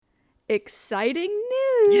Exciting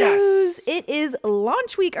news. Yes. It is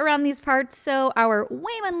launch week around these parts, so our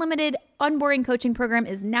WAIM Unlimited onboarding coaching program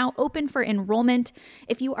is now open for enrollment.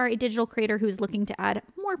 If you are a digital creator who's looking to add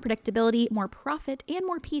more predictability, more profit, and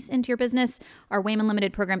more peace into your business, our WAIM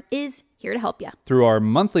Unlimited program is here to help you. Through our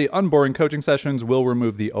monthly onboarding coaching sessions, we'll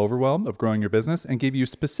remove the overwhelm of growing your business and give you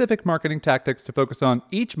specific marketing tactics to focus on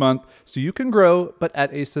each month so you can grow, but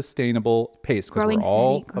at a sustainable pace. Because we're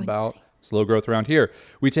all about slow growth around here.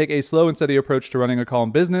 We take a slow and steady approach to running a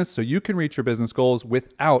calm business so you can reach your business goals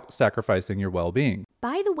without sacrificing your well-being.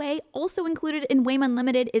 By the way, also included in WAIM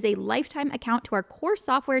Unlimited is a lifetime account to our core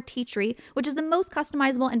software, Teachery, which is the most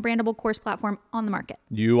customizable and brandable course platform on the market.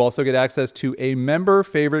 You also get access to a member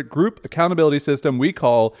favorite group accountability system we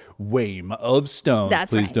call WAIM of Stones.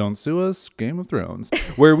 That's Please right. don't sue us, Game of Thrones,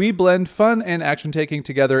 where we blend fun and action taking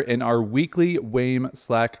together in our weekly WAIM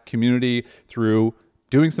Slack community through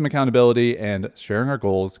doing some accountability and sharing our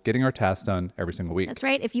goals, getting our tasks done every single week. That's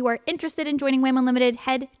right. If you are interested in joining WAIM Unlimited,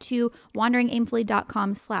 head to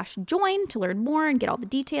wanderingaimfully.com/join to learn more and get all the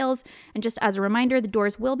details. And just as a reminder, the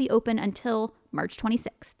doors will be open until March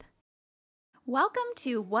 26th. Welcome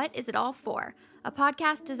to What Is It All For? A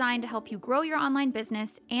podcast designed to help you grow your online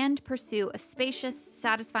business and pursue a spacious,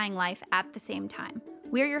 satisfying life at the same time.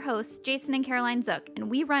 We're your hosts, Jason and Caroline Zook, and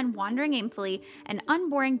we run Wandering Aimfully, an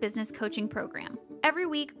unboring business coaching program. Every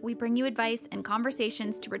week, we bring you advice and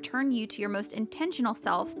conversations to return you to your most intentional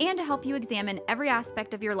self and to help you examine every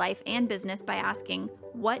aspect of your life and business by asking,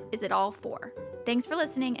 what is it all for? Thanks for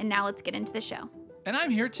listening, and now let's get into the show. And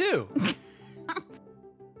I'm here too.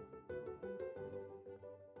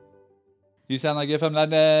 You sound like you're from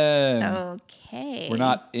London. Okay. We're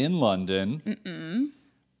not in London,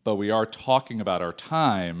 but we are talking about our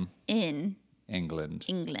time in England.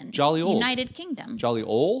 Jolly old. United Kingdom. Jolly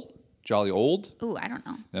old? Ooh, I don't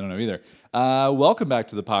know. I don't know either. Welcome back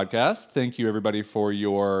to the podcast. Thank you, everybody, for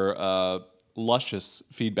your luscious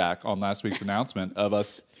feedback on last week's announcement of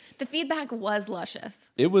us. The feedback was luscious.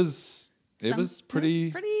 It was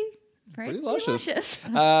pretty luscious.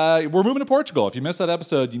 We're moving to Portugal. If you missed that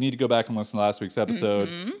episode, you need to go back and listen to last week's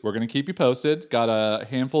episode. We're going to keep you posted. Got a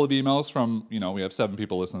handful of emails from, we have 7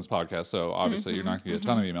 people listening to this podcast, so obviously you're not going to get a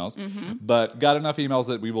ton of emails. But got enough emails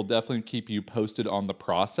that we will definitely keep you posted on the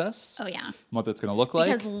process. Oh, yeah. What that's going to look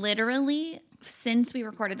like. Because literally, since we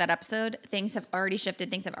recorded that episode, things have already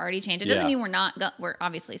shifted. Things have already changed. It doesn't mean we're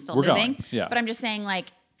obviously still moving. Going. Yeah. But I'm just saying,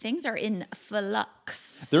 things are in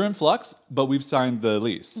flux. They're in flux, but we've signed the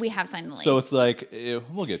lease. We have signed the lease. So it's we'll get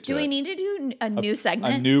to it. Do we need to do a new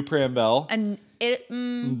segment? A new Pramvel.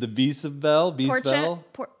 The Visavel.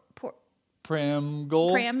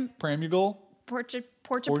 Pramugal.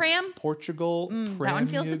 Porchapram? Portugal. That one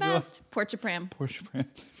feels the best. Porchapram.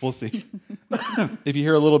 We'll see. If you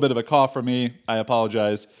hear a little bit of a cough from me, I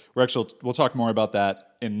apologize. We'll talk more about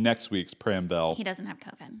that in next week's Pramvel. He doesn't have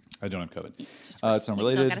COVID. I don't have COVID. It's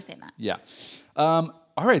unrelated. still got to say that. Yeah.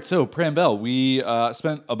 All right, so Pramvel, we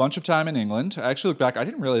spent a bunch of time in England. I actually looked back. I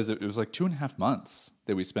didn't realize it was like 2.5 months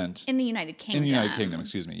that we spent in the United Kingdom.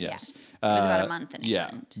 Excuse me. Yes. It was about a month in England.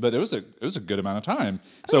 England. But it was a good amount of time.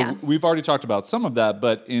 So we've already talked about some of that,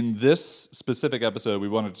 but in this specific episode, we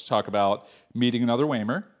wanted to talk about meeting another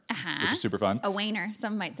Waymer, which is super fun. A Wayner,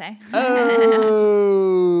 some might say. Oh,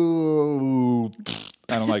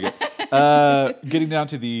 I don't like it. Getting down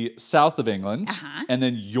to the south of England, and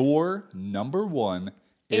then your number one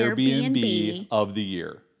Airbnb of the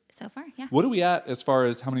year. So far, yeah. What are we at as far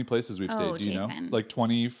as how many places we've stayed? Do you know? Like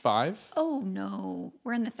 25? Oh, no.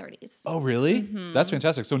 We're in the 30s. Oh, really? That's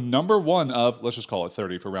fantastic. So number one of, let's just call it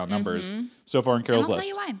 30 for round numbers, so far in Carol's list. I'll tell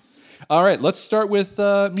you why. All right, let's start with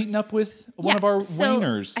meeting up with one of our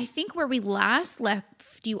Wayners. I think where we last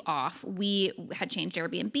left you off, we had changed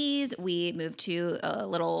Airbnbs. We moved to a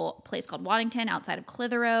little place called Waddington outside of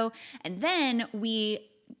Clitheroe. And then we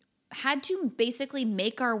had to basically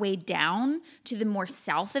make our way down to the more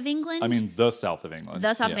south of England. I mean, the south of England.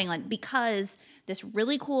 The south of England, because this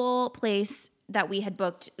really cool place that we had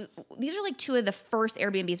booked. These are like 2 of the first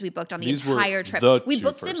Airbnbs we booked on the entire trip. We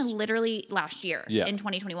booked them literally last year in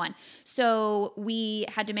 2021. So we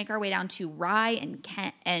had to make our way down to Rye and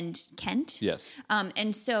Kent. Yes.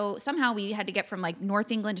 And so somehow we had to get from like North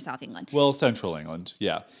England to South England. Well, Central England.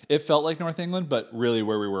 Yeah. It felt like North England, but really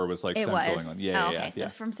where we were was like Central England. Yeah. Okay. So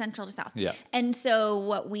from Central to South. Yeah. And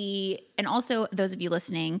so and also those of you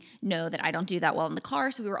listening know that I don't do that well in the car.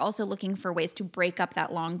 So we were also looking for ways to break up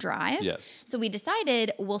that long drive. Yes. So we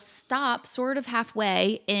decided we'll stop sort of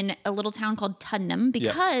halfway in a little town called Tuddenham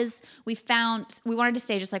because we wanted to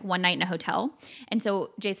stay just like one night in a hotel. And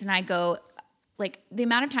so Jason and I go like the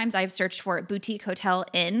amount of times I've searched for boutique hotel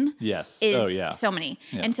in Yes. is so many.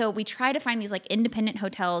 Yeah. And so we try to find these like independent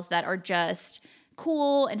hotels that are just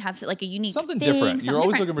cool and have like a unique Something thing, different. You're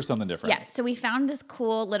always different. looking for something different. Yeah. So we found this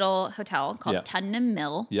cool little hotel called Tuddenham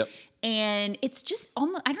Mill. Yep. And it's just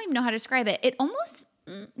almost, I don't even know how to describe it. It almost,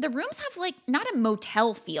 the rooms have like not a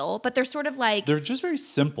motel feel, but they're sort of like. They're just very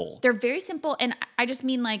simple. They're very simple. And I just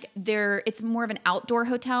mean like it's more of an outdoor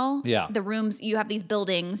hotel. Yeah. The rooms, you have these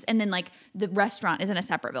buildings and then like the restaurant is in a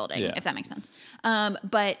separate building, if that makes sense.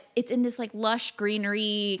 But it's in this like lush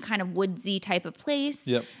greenery kind of woodsy type of place.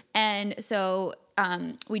 Yep. And so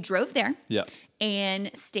we drove there. Yep.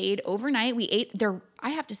 And stayed overnight. We ate there. I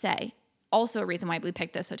have to say, also a reason why we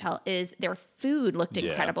picked this hotel is their food looked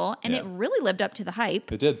incredible. And it really lived up to the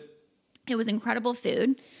hype. It did. It was incredible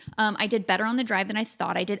food. I did better on the drive than I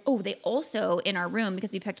thought I did. Oh, they also, in our room,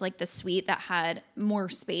 because we picked like the suite that had more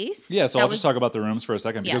space. Yeah, so I'll just talk about the rooms for a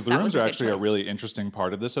second because the rooms are actually a really interesting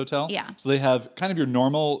part of this hotel. Yeah. So they have kind of your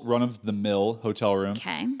normal run-of-the-mill hotel rooms.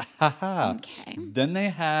 Okay. Okay. Then they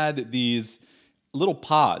had these little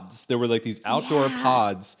pods. There were like these outdoor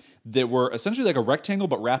pods that were essentially like a rectangle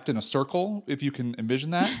but wrapped in a circle, if you can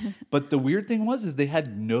envision that. But the weird thing is they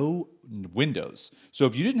had no windows. So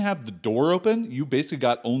if you didn't have the door open, you basically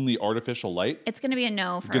got only artificial light. It's going to be a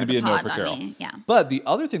no for Going to be a no for Carol. Me. Yeah. But the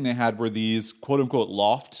other thing they had were these quote unquote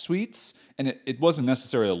loft suites. And it wasn't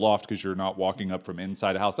necessarily a loft because you're not walking up from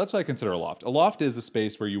inside a house. That's what I consider a loft. A loft is a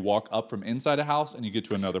space where you walk up from inside a house and you get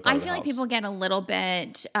to another part of the house. I feel like people get a little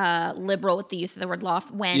bit liberal with the use of the word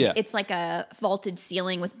loft when it's like a vaulted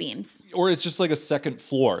ceiling with beams. Or it's just like a second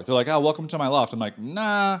floor. They're like, oh, welcome to my loft. I'm like,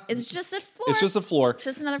 nah. It's just a floor. It's just a floor. It's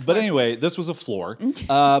just another floor. But anyway, this was a floor.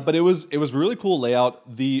 But it was really cool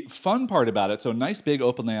layout. The fun part about it, so nice big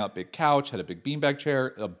open layout, big couch, had a big beanbag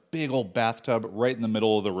chair, a big old bathtub right in the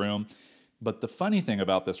middle of the room. But the funny thing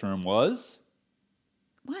about this room was...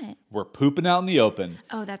 What? We're pooping out in the open.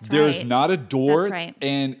 Oh, that's right. There's not a door. That's right.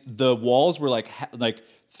 And the walls were like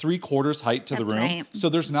 3/4 height to the room. Right. So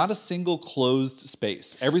there's not a single closed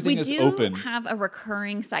space. Everything is open. We do have a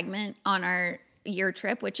recurring segment on our year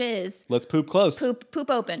trip, which is... Let's poop close. Poop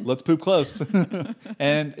open. Let's poop close.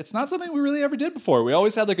 And it's not something we really ever did before. We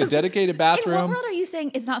always had like a dedicated bathroom. In what world are you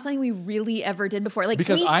saying it's not something we really ever did before? Like,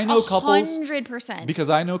 because I know couples... 100%. Because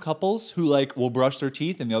I know couples who like will brush their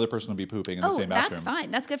teeth and the other person will be pooping in the same bathroom. That's fine.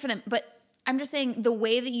 That's good for them. But I'm just saying the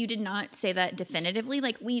way that you did not say that definitively,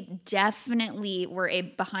 like we definitely were a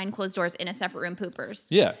behind closed doors in a separate room poopers.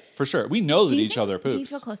 Yeah, for sure. We know that each other poops. Do you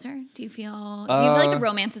feel closer? Do you feel like the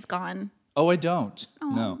romance is gone? Oh, I don't.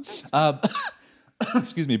 No.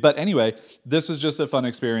 Excuse me. But anyway, this was just a fun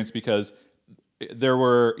experience because there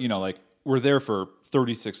were, we're there for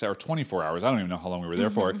 36 hours, 24 hours. I don't even know how long we were there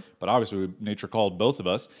for, but obviously nature called both of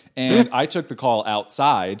us. And I took the call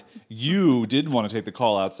outside. You didn't want to take the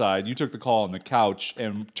call outside. You took the call on the couch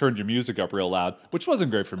and turned your music up real loud, which wasn't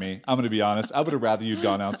great for me. I'm going to be honest. I would have rather you'd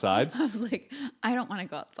gone outside. I was like, I don't want to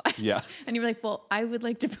go outside. Yeah. And you were like, well, I would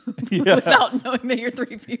like to poop without knowing that you're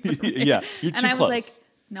 3 feet from me. Yeah, you're too close. And I was like,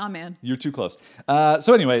 nah, man. You're too close.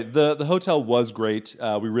 So anyway, the hotel was great.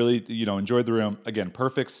 We really, enjoyed the room. Again,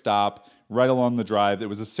 perfect stop right along the drive. It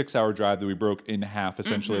was a 6-hour drive that we broke in half,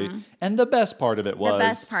 essentially. And the best part of it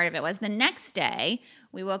was... the next day,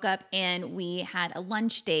 we woke up and we had a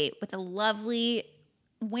lunch date with a lovely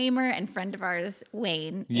Waymer and friend of ours,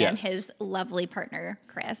 Wayne, and his lovely partner,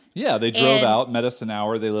 Chris. Yeah, they drove out, met us an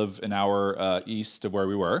hour. They live an hour east of where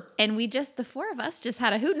we were. And the 4 of us just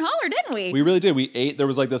had a hoot and holler, didn't we? We really did. We ate. There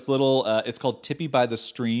was like this little, it's called Tippy by the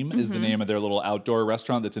Stream is the name of their little outdoor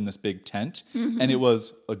restaurant that's in this big tent. And it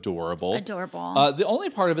was adorable. The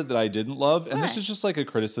only part of it that I didn't love, and this is just like a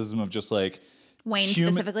criticism of just like... Wayne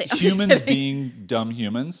specifically. Humans being dumb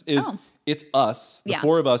humans is... It's us, the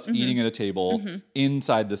 4 of us eating at a table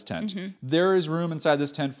inside this tent. There is room inside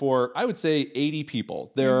this tent for, I would say, 80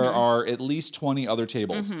 people. There are at least 20 other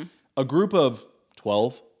tables. A group of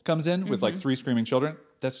 12 comes in with like 3 screaming children.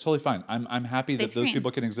 That's totally fine. I'm happy that those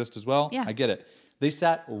people can exist as well. Yeah. I get it. They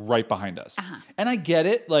sat right behind us. And I get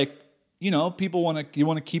it. Like, people want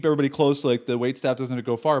to keep everybody close. So like the wait staff doesn't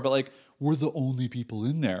go far, but like we're the only people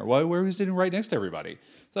in there. Why were we sitting right next to everybody?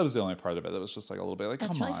 So that was the only part of it that was just like a little bit like,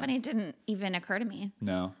 That's come on. That's really funny. It didn't even occur to me.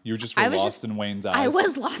 No, you were just lost in Wayne's eyes. I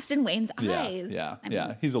was lost in Wayne's eyes. Yeah, I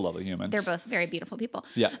mean, he's a lovely human. They're both very beautiful people.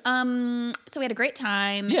 Yeah. So we had a great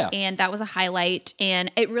time. Yeah. And that was a highlight.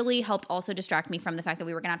 And it really helped also distract me from the fact that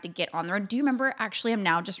we were going to have to get on the road. Do you remember, actually, I'm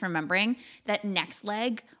now just remembering that next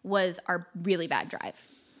leg was our really bad drive.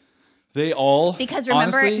 They all... Because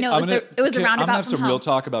remember, honestly, it was the roundabout I'm going to have from some real home.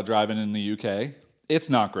 talk about driving in the UK. It's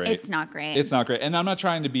not great. It's not great. It's not great. And I'm not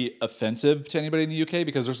trying to be offensive to anybody in the UK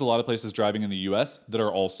because there's a lot of places driving in the US that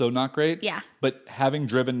are also not great. Yeah. But having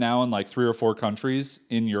driven now in like 3 or 4 countries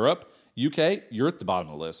in Europe, UK, you're at the bottom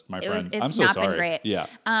of the list, my friend. I'm so sorry. Been great. Yeah.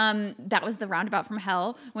 That was the roundabout from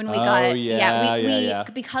hell when we got. Yeah.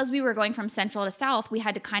 Because we were going from central to south, we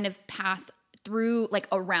had to kind of pass through like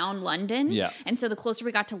around London. Yeah. And so the closer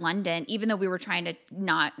we got to London, even though we were trying to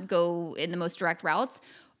not go in the most direct routes,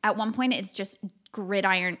 at one point it's just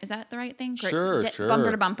gridiron. Is that the right thing? Sure.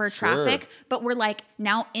 Bumper to bumper traffic. But we're like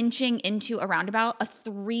now inching into a roundabout, a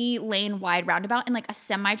 3-lane wide roundabout, and like a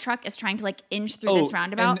semi truck is trying to like inch through this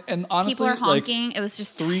roundabout. And honestly, people are honking. Like, it was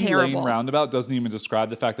just 3-lane terrible. roundabout doesn't even describe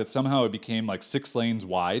the fact that somehow it became like 6 lanes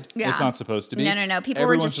wide. Yeah. It's not supposed to be. No. People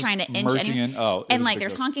were just trying to inch in. Oh, and like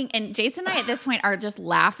there's honking. And Jason and I at this point are just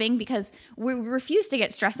laughing because we refuse to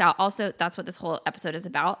get stressed out. Also, that's what this whole episode is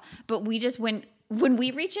about. But we just when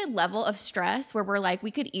we reach a level of stress where we're like,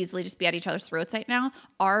 we could easily just be at each other's throats right now,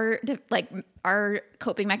 our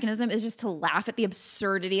coping mechanism is just to laugh at the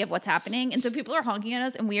absurdity of what's happening. And so people are honking at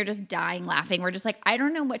us and we are just dying laughing. We're just like, I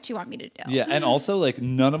don't know what you want me to do. Yeah. And also like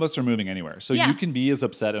none of us are moving anywhere. So you can be as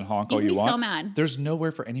upset and honk all you want. So mad. There's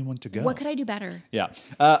nowhere for anyone to go. What could I do better? Yeah.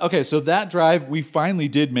 Okay. So that drive, we finally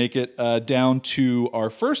did make it down to our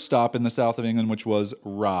first stop in the south of England, which was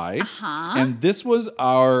Rye. And this was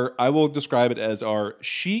I will describe it as our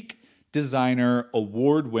chic, designer,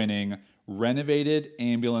 award-winning, renovated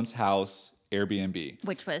ambulance house Airbnb.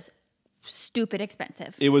 Which was stupid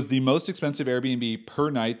expensive. It was the most expensive Airbnb per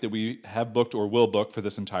night that we have booked or will book for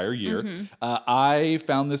this entire year. I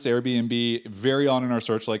found this Airbnb very on in our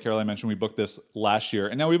search. Like Caroline mentioned, we booked this last year.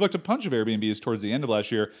 And now we booked a bunch of Airbnbs towards the end of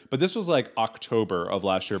last year, but this was like October of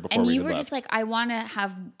last year before we left. And you were just like, I want to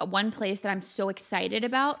have one place that I'm so excited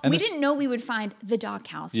about. And we didn't know we would find the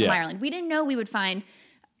Doghouse from Ireland. We didn't know we would find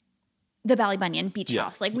the Ballybunion Beach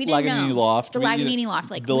House. Like we didn't know. Loft. The Lagunitas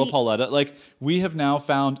Loft. Like Villa Pauletta. Like we have now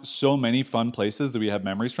found so many fun places that we have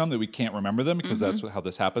memories from that we can't remember them because that's how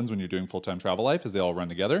this happens when you're doing full-time travel life is they all run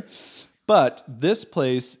together. But this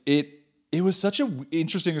place, it was such an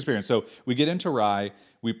interesting experience. So we get into Rye.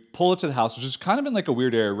 We pull up to the house, which is kind of in like a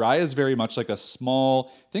weird area. Rye is very much like a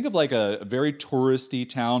small, think of like a very touristy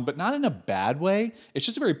town, but not in a bad way. It's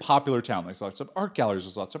just a very popular town. There's lots of art galleries,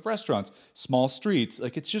 there's lots of restaurants, small streets.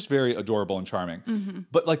 Like it's just very adorable and charming.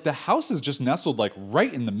 But like the house is just nestled like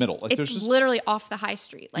right in the middle. Like it's just literally off the high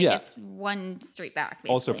street. Like it's one street back,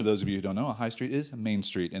 basically. Also, for those of you who don't know, a high street is Main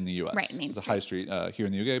Street in the U.S. Right, Main Street. It's a high street here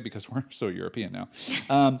in the UK because we're so European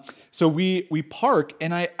now. So we park,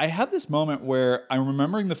 and I had this moment where I'm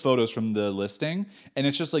remembering the photos from the listing, and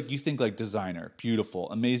it's just like you think like designer,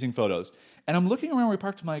 beautiful, amazing photos. And I'm looking around where we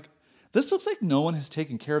parked, I'm like, this looks like no one has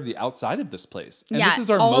taken care of the outside of this place. And this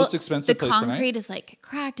is our most expensive place per night. The concrete is like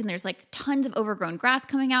cracked and there's like tons of overgrown grass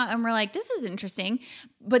coming out. And we're like, this is interesting.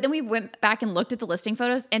 But then we went back and looked at the listing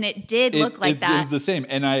photos and it did look like that. It was the same.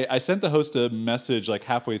 And I sent the host a message like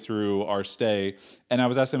halfway through our stay. And I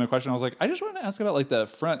was asking him a question. I was like, I just wanted to ask about like the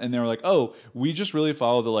front. And they were like, oh, we just really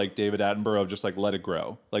follow the like David Attenborough of just like let it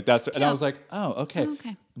grow. Like that's, and I was like, oh, okay.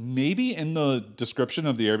 Maybe in the description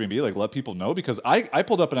of the Airbnb, like let people know, because I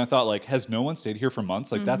pulled up and I thought like, has no one stayed here for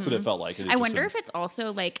months? Like that's what it felt like. I wonder if it's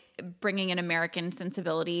also like bringing an American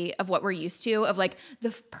sensibility of what we're used to, of like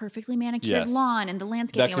the perfectly manicured lawn and the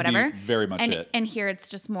landscaping or whatever. Very much and here it's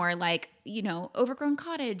just more like, you know, overgrown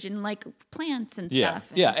cottage and like plants and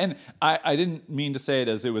stuff. Yeah. And I didn't mean to say it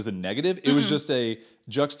as it was a negative. It was just a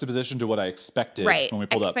juxtaposition to what I expected when we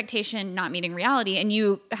pulled up. Expectation not meeting reality, and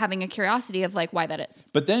you having a curiosity of like why that is.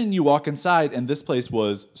 But then you walk inside and this place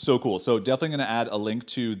was so cool. So definitely going to add a link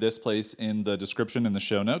to this place in the description in the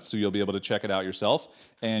show notes, so you'll be able to check it out yourself,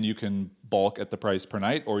 and you can balk at the price per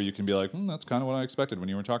night, or you can be like, that's kind of what I expected when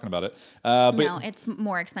you were talking about it. But no, it's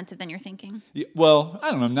more expensive than you're thinking. Well,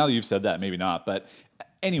 I don't know. Now that you've said that, maybe not. But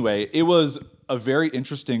anyway, it was a very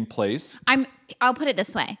interesting place. I'll put it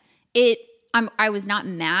this way. I was not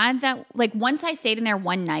mad that, like, once I stayed in there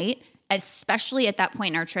one night, especially at that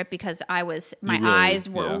point in our trip, because my eyes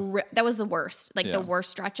were, that was the worst, like the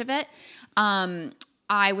worst stretch of it.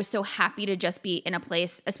 I was so happy to just be in a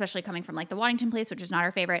place, especially coming from like the Waddington place, which is not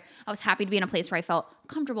our favorite. I was happy to be in a place where I felt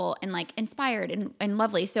comfortable and like inspired and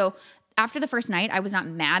lovely. So after the first night, I was not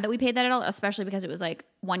mad that we paid that at all, especially because it was like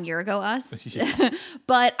 1 year ago us.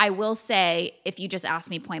 But I will say, if you just ask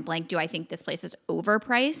me point blank, do I think this place is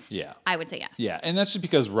overpriced? Yeah. I would say yes. Yeah, and that's just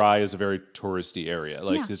because Rye is a very touristy area.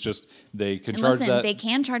 Like, it's just, they can charge that. They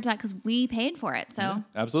can charge that because we paid for it, so. Yeah,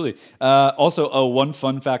 absolutely. Also, one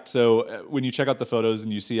fun fact. So when you check out the photos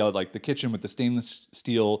and you see how, like, the kitchen with the stainless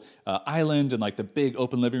steel island and, like, the big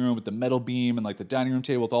open living room with the metal beam and, like, the dining room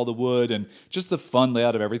table with all the wood and just the fun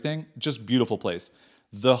layout of everything, just beautiful place.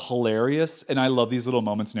 The hilarious, and I love these little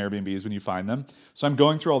moments in Airbnbs when you find them. So I'm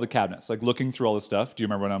going through all the cabinets, like looking through all the stuff. Do you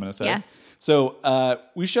remember what I'm going to say? Yes. So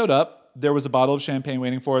we showed up. There was a bottle of champagne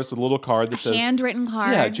waiting for us with a little card that says... handwritten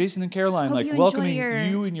card. Yeah, Jason and Caroline, Hope like, you welcoming enjoy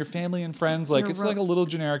you and your family and friends. Like, it's like a little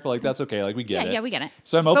generic, but, like, that's okay. Like, we get it. Yeah, we get it.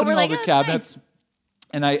 So I'm opening all the cabinets. Nice.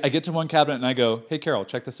 And I get to one cabinet and I go, hey, Carol,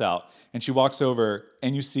 check this out. And she walks over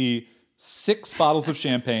and you see 6 bottles of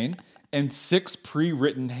champagne and 6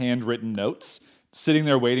 pre-written, handwritten notes sitting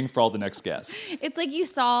there waiting for all the next guests. It's like you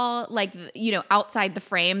saw, like, you know, outside the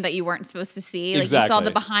frame that you weren't supposed to see. Like, Exactly. you saw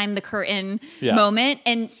the behind the curtain moment.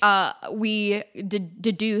 And we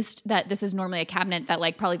deduced that this is normally a cabinet that,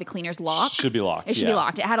 like, probably the cleaners lock. Should be locked. It should be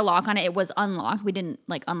locked. It had a lock on it. It was unlocked. We didn't,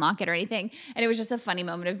 like, unlock it or anything. And it was just a funny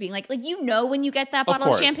moment of being like, you know, when you get that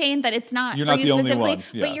bottle of champagne that it's not You're for not you the only specifically, one.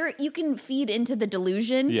 Yeah. but you can feed into the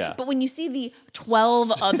delusion. Yeah. But when you see the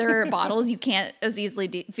 12 other bottles, you can't as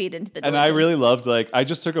easily feed into the delusion. And I really loved, like, I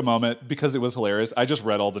just took a moment because it was hilarious. I just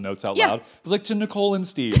read all the notes out loud. I was like, to Nicole and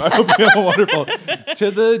Steve, I hope you have a wonderful. To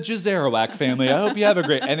the Jazerawak family, I hope you have a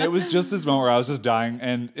great. And it was just this moment where I was just dying.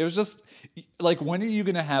 And it was just like, when are you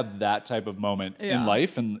going to have that type of moment in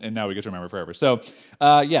life? And now we get to remember forever. So,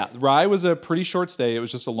 Rye was a pretty short stay. It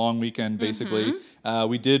was just a long weekend, basically.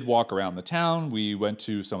 We did walk around the town. We went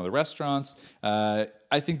to some of the restaurants.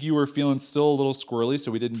 I think you were feeling still a little squirrely,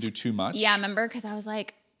 so we didn't do too much. Yeah, I remember because I was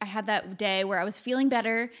like, I had that day where I was feeling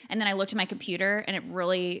better, and then I looked at my computer, and it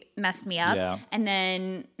really messed me up. Yeah. And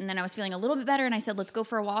then I was feeling a little bit better, and I said, let's go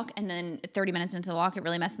for a walk. And then 30 minutes into the walk, it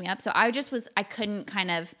really messed me up. So I couldn't kind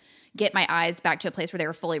of get my eyes back to a place where they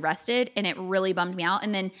were fully rested, and it really bummed me out.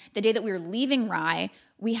 And then the day that we were leaving Rye,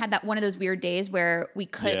 we had that one of those weird days where we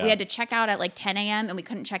had to check out at like 10 a.m. and we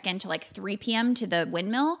couldn't check in till like 3 p.m. to the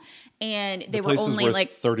windmill, and they were only like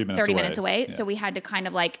 30 minutes away. Yeah. So we had to kind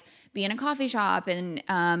of like be in a coffee shop and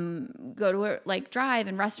go to a like drive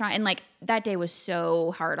and restaurant, and like that day was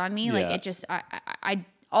so hard on me. Like it just I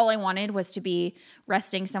all I wanted was to be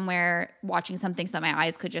resting somewhere, watching something so that my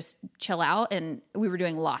eyes could just chill out. And we were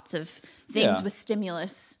doing lots of things with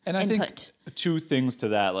stimulus and I input. think 2 things to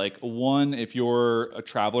that. Like, one, if you're a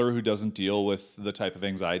traveler who doesn't deal with the type of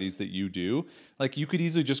anxieties that you do, like, you could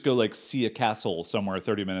easily just go like see a castle somewhere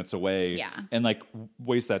 30 minutes away and like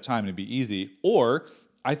waste that time and it'd be easy. Or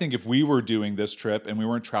I think if we were doing this trip and we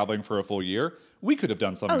weren't traveling for a full year, we could have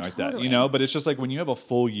done something like that, you know? But it's just like when you have a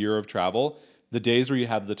full year of travel, the days where you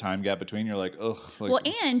have the time gap between, you're like, ugh. Like, well,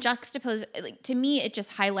 and juxtapose, like, to me, it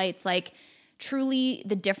just highlights like truly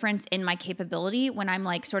the difference in my capability when I'm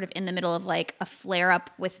like sort of in the middle of like a flare up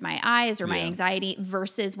with my eyes or my anxiety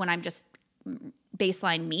versus when I'm just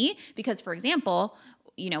baseline me. Because, for example,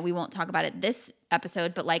 you know, we won't talk about it this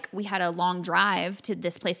episode, but like we had a long drive to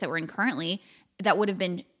this place that we're in currently that would have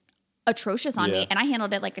been atrocious on me, and I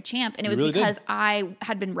handled it like a champ, and it was really because I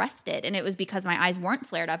had been rested, and it was because my eyes weren't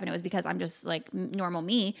flared up, and it was because I'm just like normal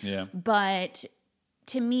me. But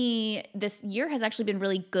to me, this year has actually been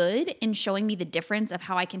really good in showing me the difference of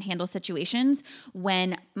how I can handle situations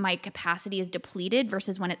when my capacity is depleted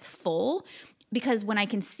versus when it's full. Because when I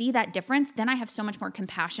can see that difference, then I have so much more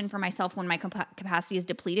compassion for myself when my capacity is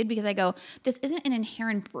depleted, because I go, this isn't an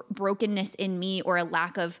inherent brokenness in me or a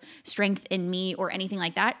lack of strength in me or anything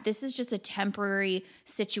like that. This is just a temporary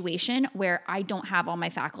situation where I don't have all my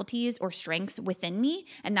faculties or strengths within me,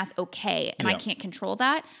 and that's okay. And I can't control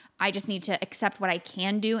that. I just need to accept what I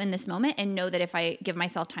can do in this moment and know that if I give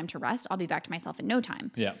myself time to rest, I'll be back to myself in no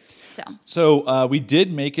time. Yeah. So we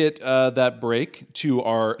did make it that break to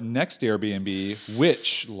our next Airbnb,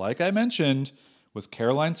 which, like I mentioned, was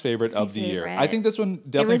Caroline's favorite of the year. I think this one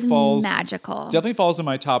definitely falls magical. Definitely falls in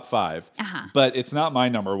my top 5. But it's not my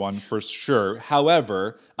number one for sure.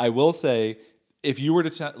 However, I will say, if you were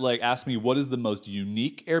to ask me what is the most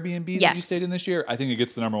unique Airbnb that you stayed in this year, I think it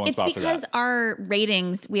gets the number 1 spot for that. It's because our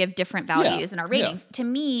ratings, we have different values in our ratings. To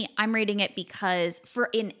me, I'm rating it because for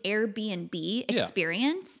an Airbnb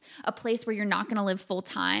experience, a place where you're not going to live full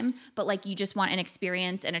time, but like you just want an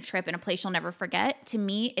experience and a trip and a place you'll never forget, to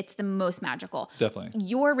me, it's the most magical. Definitely.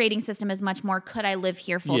 Your rating system is much more, could I live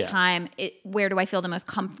here full time? Where do I feel the most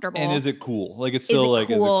comfortable? And is it cool? Like, it's still is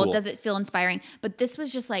it cool? Does it feel inspiring? But this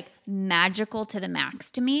was just like magical to the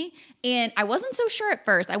max to me. And I wasn't so sure at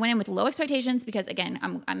first. I went in with low expectations because, again,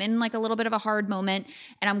 I'm in like a little bit of a hard moment,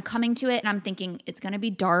 and I'm coming to it and I'm thinking it's going to be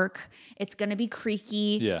dark. It's going to be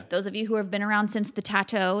creaky. Yeah. Those of you who have been around since the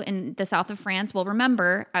Tateau in the south of France will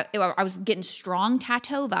remember I was getting strong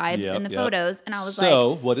Tateau vibes in the photos. And I was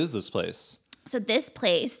so what is this place? So this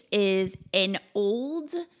place is an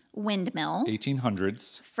old windmill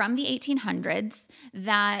 1800s from the 1800s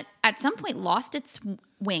that at some point lost its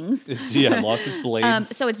wings. Lost its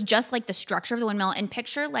blades. So it's just like the structure of the windmill, and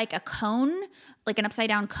picture like a cone, like an upside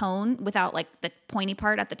down cone without like the pointy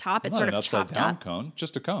part at the top. It's Not sort an of upside chopped down up. cone,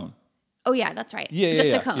 just a cone. Oh yeah, that's right.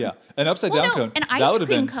 Just a cone. Yeah, an upside down cone. An ice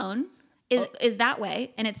cream cone is that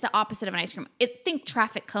way, and it's the opposite of an ice cream. Think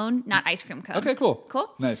traffic cone, not ice cream cone. Okay, cool.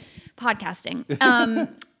 Cool? Nice. Podcasting.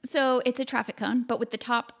 So it's a traffic cone, but with the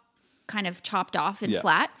top kind of chopped off and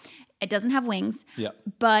flat. It doesn't have wings. Yeah.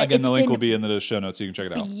 But again, the link will be in the show notes so you can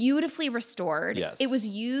check it out. Beautifully restored. Yes. It was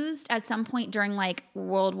used at some point during like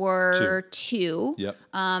World War II. Yep.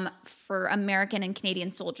 For American and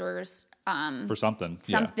Canadian soldiers. For something.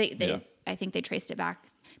 I think they traced it back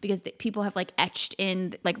because people have like etched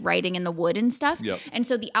in like writing in the wood and stuff. Yep. And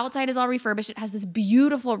so the outside is all refurbished. It has this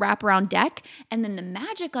beautiful wraparound deck. And then the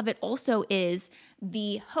magic of it also is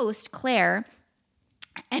the host, Claire,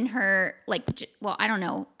 and her, I don't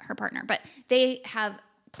know her partner, but they have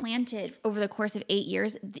planted over the course of 8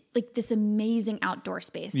 years, like this amazing outdoor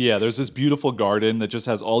space. Yeah, there's this beautiful garden that just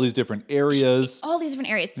has all these different areas.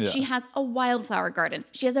 Yeah. She has a wildflower garden.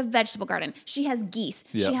 She has a vegetable garden. She has geese.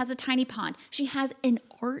 Yeah. She has a tiny pond. She has an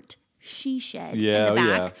art she shed in Yeah, the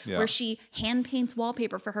back yeah. where she hand paints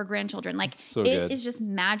wallpaper for her grandchildren. Like So it good. is just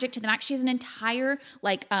magic to the max. She has an entire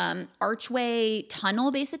archway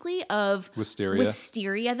tunnel basically of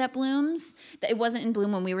wisteria that blooms. It wasn't in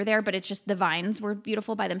bloom when we were there, but it's just the vines were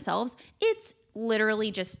beautiful by themselves. It's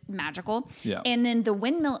literally just magical. Yeah. And then the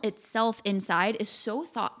windmill itself inside is so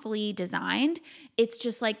thoughtfully designed. It's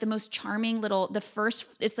just like the most charming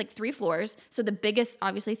it's like 3 floors. So the biggest,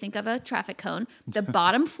 obviously think of a traffic cone. The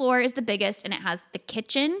bottom floor is the biggest, and it has the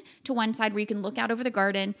kitchen to one side where you can look out over the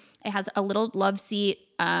garden. It has a little love seat,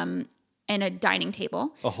 and a dining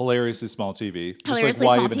table. A hilariously small TV. Hilariously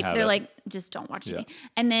small TV. They're like, just don't watch TV.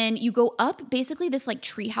 And then you go up basically this like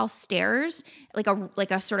treehouse stairs, like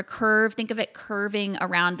a sort of curve. Think of it curving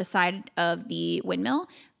around the side of the windmill.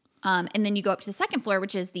 And then you go up to the second floor,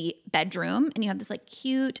 which is the bedroom, and you have this like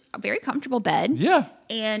cute, very comfortable bed. Yeah.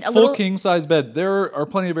 And a full king size bed. There are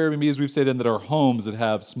plenty of Airbnbs we've stayed in that are homes that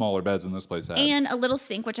have smaller beds than this place has. And a little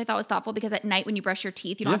sink, which I thought was thoughtful because at night when you brush your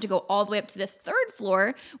teeth, you don't have to go all the way up to the 3rd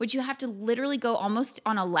floor, which you have to literally go almost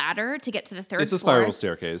on a ladder to get to the 3rd floor. It's a spiral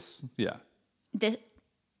staircase. Yeah.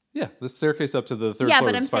 The staircase up to the 3rd floor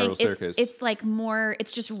is a spiral staircase. It's like more,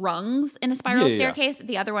 it's just rungs in a spiral staircase.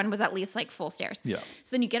 The other one was at least like full stairs. Yeah. So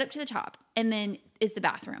then you get up to the top, and then is the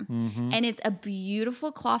bathroom. Mm-hmm. And it's a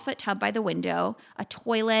beautiful clawfoot tub by the window, a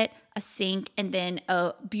toilet, a sink, and then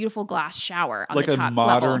a beautiful glass shower on the top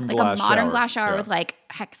level. Like a modern glass shower with like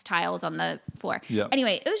hex tiles on the floor. Yeah.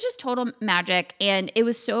 Anyway, it was just total magic. And it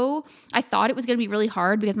was I thought it was going to be really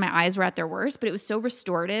hard because my eyes were at their worst, but it was so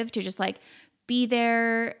restorative to just like be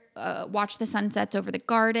there, watch the sunsets over the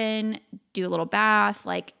garden, do a little bath.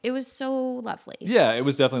 Like, it was so lovely. Yeah, it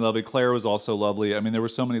was definitely lovely. Claire was also lovely. I mean, there were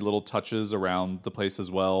so many little touches around the place as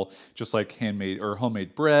well, just like handmade or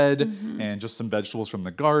homemade bread and just some vegetables from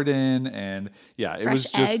the garden. And yeah, it was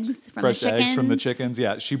just fresh eggs from the chickens.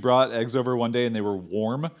 Yeah, she brought eggs over one day and they were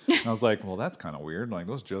warm. And I was like, well, that's kind of weird. Like,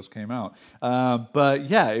 those just came out. But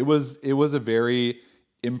yeah, it was a very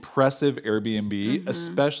impressive Airbnb,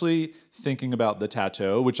 especially thinking about the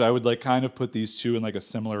Tateau, which I would like kind of put these two in like a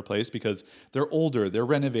similar place because they're older, they're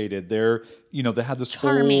renovated, they have this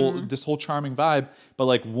whole charming vibe, but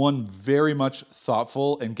like one very much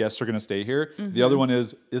thoughtful and guests are going to stay here. The other one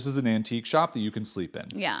this is an antique shop that you can sleep in.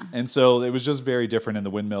 Yeah. And so it was just very different, and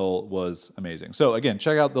the windmill was amazing. So again,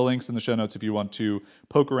 check out the links in the show notes if you want to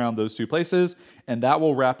poke around those two places, and that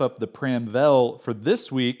will wrap up the Pramvel for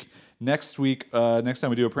this week. Next week, next time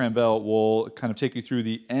we do a Pramvel, we'll kind of take you through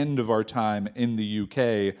the end of our time in the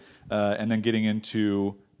UK and then getting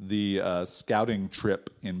into the scouting trip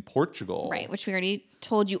in Portugal. Right, which we already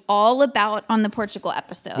told you all about on the Portugal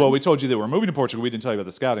episode. Well, we told you that we're moving to Portugal. We didn't tell you about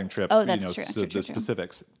the scouting trip. Oh, that's true. The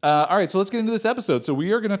specifics. All right, so let's get into this episode. So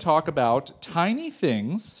we are going to talk about tiny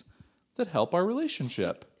things that help our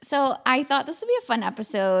relationship. So I thought this would be a fun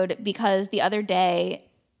episode because the other day,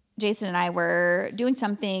 Jason and I were doing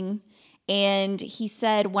something, and he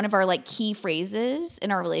said one of our like key phrases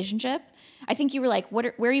in our relationship. I think you were like,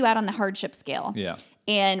 where are you at on the hardship scale? Yeah.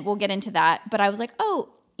 And we'll get into that. But I was like,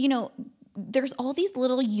 there's all these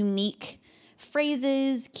little unique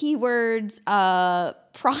phrases, keywords,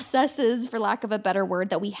 processes, for lack of a better word,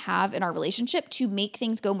 that we have in our relationship to make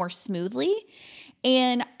things go more smoothly.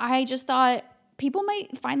 And I just thought people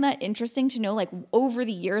might find that interesting to know, like, over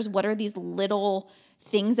the years, what are these little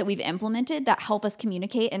things that we've implemented that help us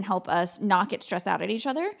communicate and help us not get stressed out at each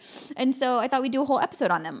other. And so I thought we'd do a whole episode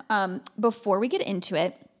on them. Before we get into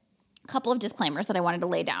it, a couple of disclaimers that I wanted to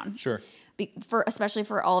lay down. Sure. Especially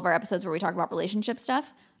for all of our episodes where we talk about relationship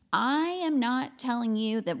stuff. I am not telling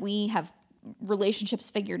you that we have relationships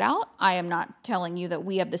figured out. I am not telling you that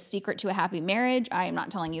we have the secret to a happy marriage. I am not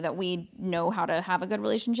telling you that we know how to have a good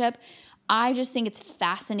relationship. I just think it's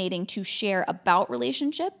fascinating to share about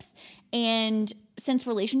relationships. And since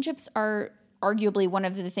relationships are arguably one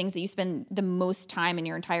of the things that you spend the most time in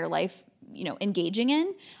your entire life, engaging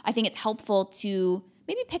in, I think it's helpful to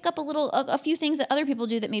maybe pick up a few things that other people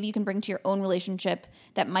do that maybe you can bring to your own relationship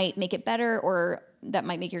that might make it better or that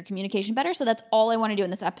might make your communication better. So that's all I want to do in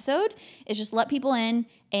this episode is just let people in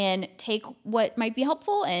and take what might be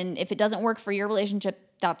helpful. And if it doesn't work for your relationship,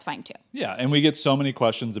 that's fine too. Yeah. And we get so many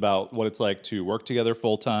questions about what it's like to work together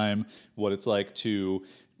full time, what it's like to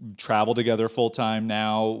travel together full time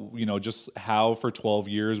now, just how for 12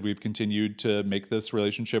 years we've continued to make this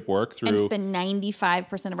relationship work through. And spend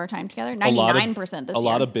 95% of our time together, 99% this year. A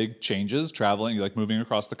lot of big changes, traveling, like moving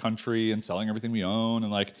across the country and selling everything we own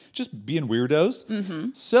and like just being weirdos. Mm-hmm.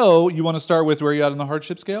 So you want to start with where you at on the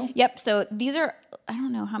hardship scale? Yep. So these are, I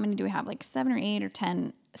don't know, how many do we have? Like 7 or 8 or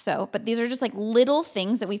 10. But these are just like little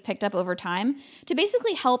things that we've picked up over time to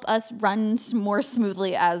basically help us run more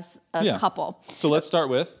smoothly as a couple. So let's start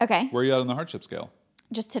with, okay, where are you at on the hardship scale?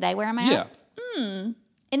 Just today, where am I at?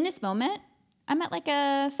 In this moment, I'm at like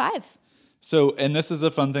a 5. So, and this is a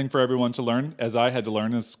fun thing for everyone to learn, as I had to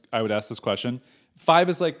learn as I would ask this question. 5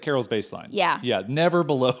 is like Carol's baseline. Yeah. Yeah, never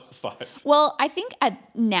below 5. Well, I think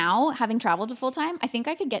now, having traveled to full time, I think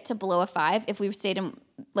I could get to below a 5 if we've stayed in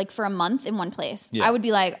like for a month in one place. Yeah. I would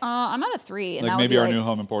be like, I'm at a 3. And like that maybe would our be new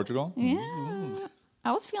home in Portugal? Yeah. Mm-hmm.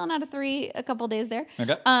 I was feeling at a 3 a couple days there.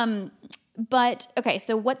 Okay. But okay,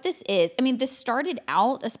 so what this is, this started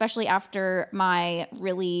out, especially after my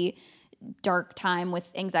really dark time with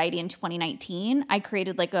anxiety in 2019, I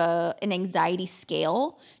created like an anxiety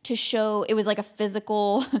scale to show, it was like a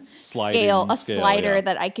physical scale, a slider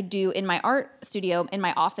that I could do in my art studio, in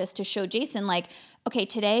my office, to show Jason like, okay,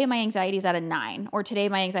 today my anxiety is at a 9, or today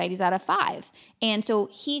my anxiety is at a 5. And so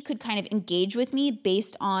he could kind of engage with me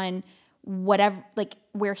based on whatever, like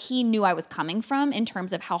where he knew I was coming from in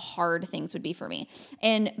terms of how hard things would be for me.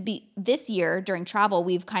 And this year during travel,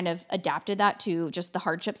 we've kind of adapted that to just the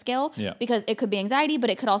hardship scale, because it could be anxiety,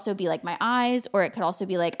 but it could also be like my eyes, or it could also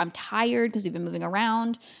be like I'm tired because we've been moving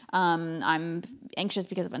around. I'm anxious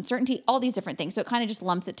because of uncertainty, all these different things. So it kind of just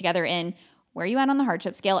lumps it together in where are you at on the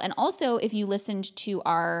hardship scale. And also if you listened to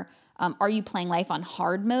our Are You Playing Life on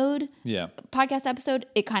Hard Mode podcast episode,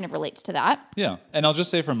 it kind of relates to that. Yeah. And I'll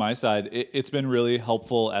just say from my side, it's been really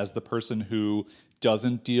helpful as the person who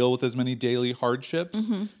doesn't deal with as many daily hardships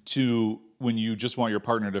to, when you just want your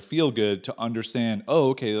partner to feel good, to understand,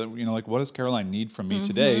 okay, like what does Caroline need from me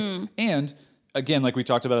today? And again, like we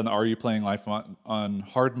talked about in the Are You Playing Life on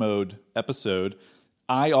Hard Mode episode,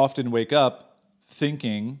 I often wake up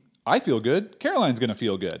thinking, I feel good, Caroline's going to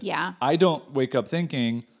feel good. Yeah. I don't wake up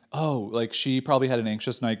thinking, like she probably had an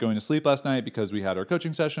anxious night going to sleep last night because we had our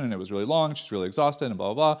coaching session and it was really long. She's really exhausted and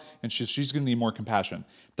blah, blah, blah. And she's going to need more compassion.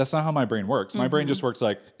 That's not how my brain works. My brain just works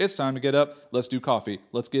like, it's time to get up. Let's do coffee.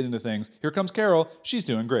 Let's get into things. Here comes Carol. She's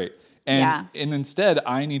doing great. And instead,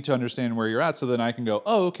 I need to understand where you're at so then I can go,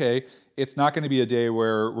 okay, it's not going to be a day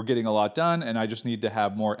where we're getting a lot done and I just need to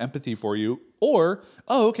have more empathy for you. Or,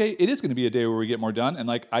 okay, it is going to be a day where we get more done and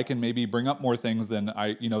like I can maybe bring up more things than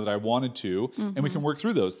that I wanted to, and we can work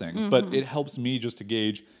through those things. But it helps me just to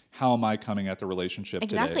gauge, how am I coming at the relationship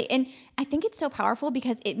exactly today? And I think it's so powerful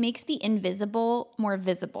because it makes the invisible more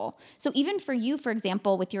visible. So even for you, for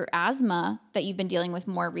example, with your asthma that you've been dealing with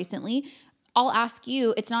more recently, I'll ask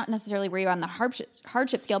you, it's not necessarily where you're on the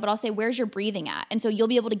hardship scale, but I'll say, where's your breathing at? And so you'll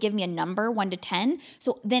be able to give me a number, 1 to 10.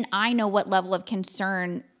 So then I know what level of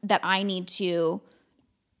concern that I need to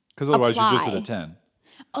Because otherwise apply. you're just at a 10.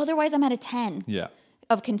 Otherwise I'm at a 10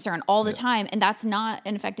 of concern all the time. And that's not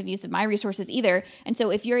an effective use of my resources either. And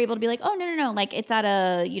so if you're able to be like, oh, no, like it's at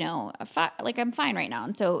a 5, like I'm fine right now.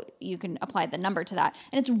 And so you can apply the number to that.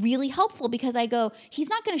 And it's really helpful because I go, he's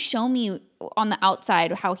not going to show me on the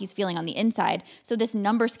outside how he's feeling on the inside. So this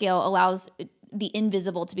number scale allows the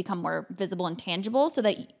invisible to become more visible and tangible so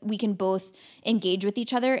that we can both engage with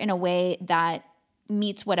each other in a way that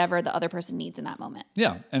meets whatever the other person needs in that moment.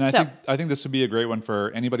 Yeah. And I think this would be a great one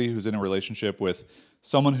for anybody who's in a relationship with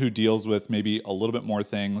someone who deals with maybe a little bit more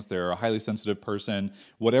things. They're a highly sensitive person,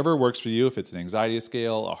 whatever works for you. If it's an anxiety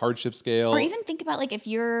scale, a hardship scale. Or even think about like if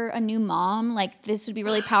you're a new mom, like this would be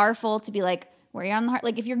really powerful to be like, where you're on the heart,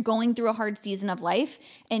 like if you're going through a hard season of life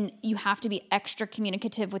and you have to be extra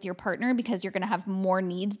communicative with your partner because you're going to have more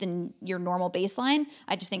needs than your normal baseline,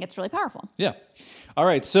 I just think it's really powerful. Yeah. All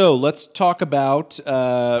right. So let's talk about,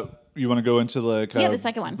 you want to go into like the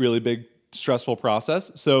second one. Really big stressful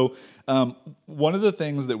process. So one of the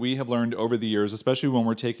things that we have learned over the years, especially when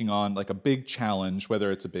we're taking on like a big challenge, whether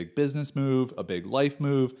it's a big business move, a big life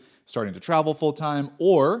move, starting to travel full time,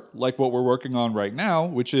 or like what we're working on right now,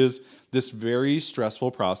 which is this very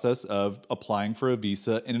stressful process of applying for a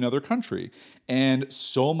visa in another country. And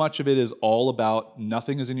so much of it is all about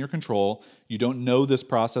nothing is in your control. You don't know this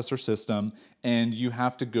process or system, and you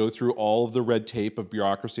have to go through all of the red tape of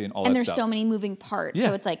bureaucracy and all that stuff. And there's so many moving parts. Yeah.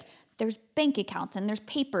 So it's like there's bank accounts and there's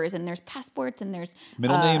papers and there's passports and there's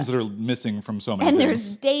middle names that are missing from so many and things.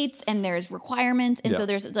 There's dates and there's requirements. And so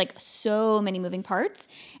there's like so many moving parts.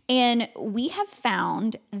 And we have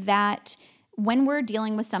found that when we're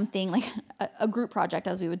dealing with something like a group project,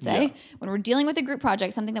 as we would say, when we're dealing with a group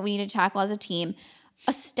project, something that we need to tackle as a team,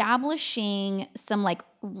 establishing some like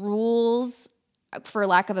rules, for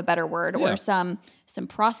lack of a better word, or some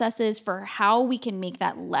processes for how we can make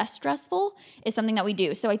that less stressful is something that we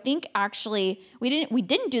do. So I think actually we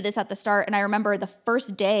didn't do this at the start. And I remember the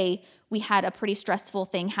first day we had a pretty stressful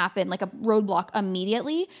thing happen, like a roadblock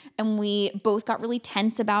immediately. And we both got really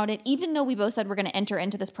tense about it. Even though we both said we're going to enter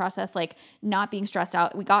into this process, like not being stressed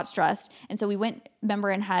out, we got stressed. And so we went, remember,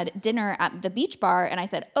 and had dinner at the beach bar. And I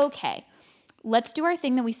said, okay, let's do our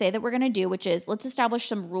thing that we say that we're going to do, which is let's establish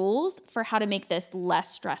some rules for how to make this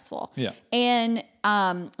less stressful. Yeah. And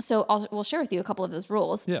so we'll share with you a couple of those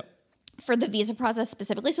rules. Yeah. For the visa process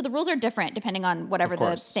specifically. So the rules are different depending on whatever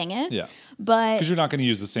the thing is. Yeah. But because you're not going to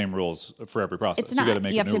use the same rules for every process. It's not.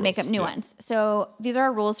 You have to make up new ones. So these are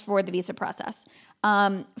our rules for the visa process.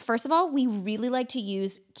 First of all, we really like to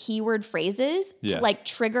use keyword phrases to like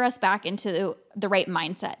trigger us back into the right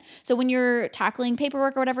mindset. So when you're tackling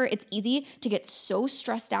paperwork or whatever, it's easy to get so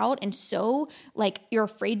stressed out and so like you're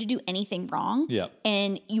afraid to do anything wrong. Yeah.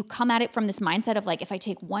 And you come at it from this mindset of like, if I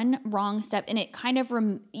take one wrong step, and it kind of,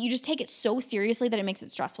 you just take it so seriously that it makes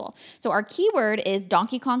it stressful. So our keyword is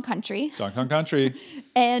Donkey Kong Country. Donkey Kong Country.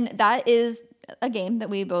 And that is a game that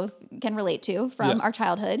we both can relate to from our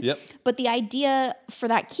childhood. Yep. But the idea for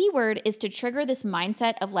that keyword is to trigger this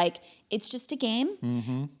mindset of like, it's just a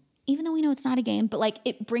game, even though we know it's not a game, but like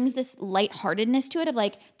it brings this lightheartedness to it of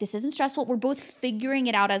like, this isn't stressful. We're both figuring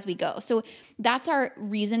it out as we go. So that's our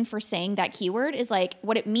reason for saying that keyword is like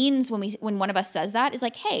what it means when one of us says that is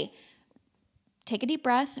like, hey, take a deep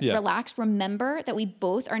breath, relax, remember that we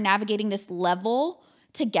both are navigating this level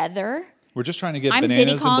together. We're just trying to get I'm bananas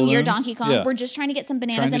Diddy Kong, and balloons. You're Donkey Kong. Yeah. We're just trying to get some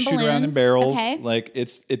bananas and balloons. Shoot around in barrels. Okay? Like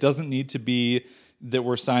it doesn't need to be that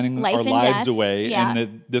we're signing Life our and lives death. away and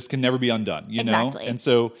that this can never be undone, you know? And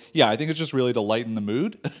so, I think it's just really to lighten the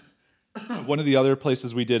mood. One of the other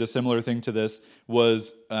places we did a similar thing to this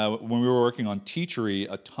was when we were working on Teachery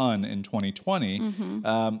a ton in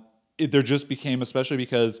 2020. There just became, especially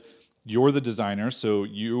because you're the designer, so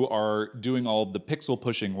you are doing all of the pixel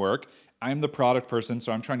pushing work. I'm the product person,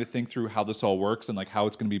 so I'm trying to think through how this all works and like how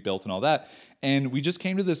it's going to be built and all that. And we just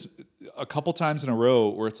came to this a couple times in a row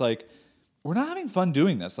where it's like, we're not having fun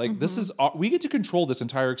doing this. Like this is, we get to control this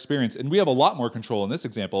entire experience, and we have a lot more control in this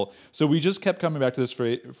example. So we just kept coming back to this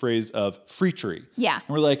phrase of Freechery. Yeah. And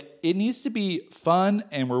we're like, it needs to be fun,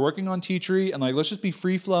 and we're working on Teachery, and like, let's just be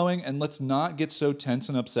free flowing, and let's not get so tense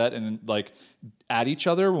and upset and like at each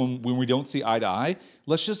other when we don't see eye to eye.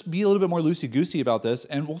 Let's just be a little bit more loosey-goosey about this,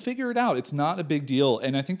 and we'll figure it out. It's not a big deal.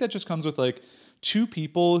 And I think that just comes with like two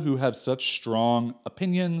people who have such strong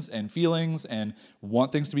opinions and feelings and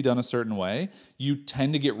want things to be done a certain way. You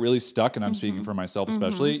tend to get really stuck, and I'm speaking for myself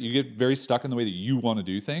especially. You get very stuck in the way that you want to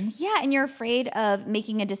do things. Yeah, and you're afraid of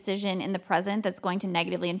making a decision in the present that's going to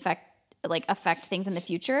negatively affect things in the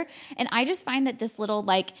future. And I just find that this little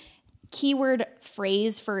like keyword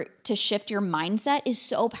phrase to shift your mindset is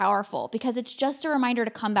so powerful, because it's just a reminder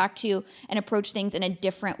to come back to and approach things in a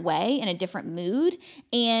different way, in a different mood.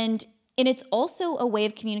 And it's also a way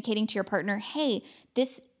of communicating to your partner, hey,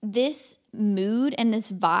 this mood and this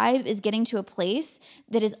vibe is getting to a place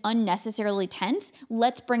that is unnecessarily tense.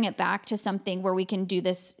 Let's bring it back to something where we can do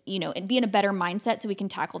this, and be in a better mindset so we can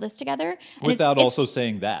tackle this together. And without also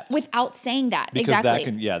saying that. Without saying that. Because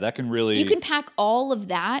exactly. that can really... You can pack all of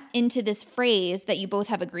that into this phrase that you both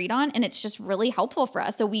have agreed on, and it's just really helpful for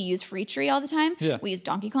us. So we use Free Tree all the time. Yeah. We use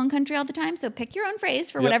Donkey Kong Country all the time. So pick your own phrase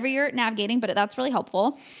for whatever you're navigating, but that's really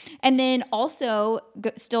helpful. And then also,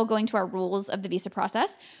 still going to our rules of the visa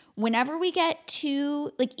process, whenever we get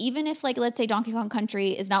to, even if, let's say Donkey Kong Country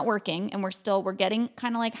is not working and we're getting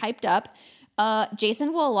kind of hyped up,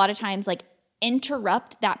 Jason will a lot of times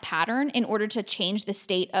interrupt that pattern in order to change the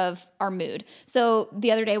state of our mood. So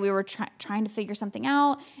the other day we were trying to figure something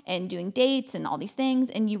out and doing dates and all these things.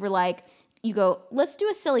 And you were you go, let's do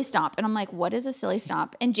a silly stomp. And I'm like, what is a silly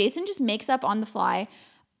stomp? And Jason just makes up on the fly.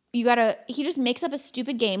 He just makes up a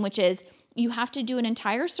stupid game, which is, you have to do an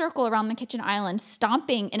entire circle around the kitchen island,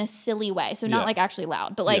 stomping in a silly way. So not actually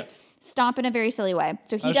loud, but stomp in a very silly way.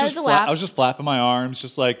 So he does a lap. I was just flapping my arms,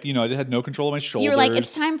 just I had no control of my shoulders. You were like,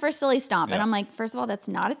 it's time for a silly stomp. Yeah. And I'm like, first of all, that's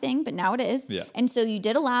not a thing, but now it is. Yeah. And so you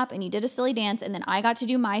did a lap and you did a silly dance, and then I got to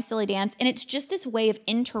do my silly dance. And it's just this way of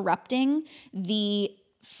interrupting the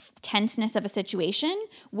tenseness of a situation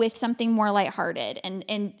with something more lighthearted.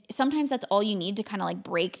 And sometimes that's all you need to kind of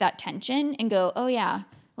break that tension and go, oh yeah,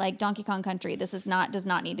 Donkey Kong Country, does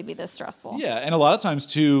not need to be this stressful. Yeah, and a lot of times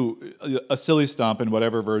too, a silly stomp in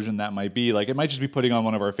whatever version that might be, it might just be putting on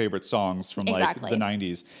one of our favorite songs from the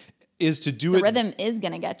 90s, is to do the rhythm is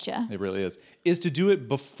gonna get you. It really is to do it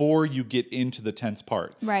before you get into the tense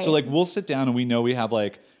part. Right. So we'll sit down and we know we have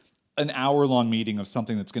an hour-long meeting of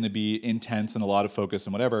something that's going to be intense and a lot of focus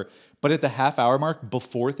and whatever. But at the half-hour mark,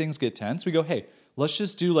 before things get tense, we go, hey, let's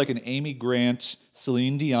just do an Amy Grant,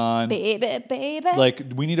 Celine Dion. Baby.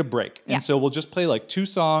 We need a break. Yeah. And so we'll just play 2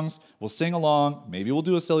 songs. We'll sing along. Maybe we'll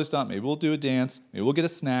do a silly stomp. Maybe we'll do a dance. Maybe we'll get a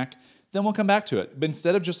snack. Then we'll come back to it. But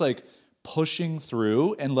instead of just pushing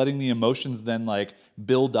through and letting the emotions then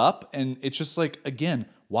build up. And it's just again,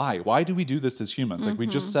 why? Why do we do this as humans? We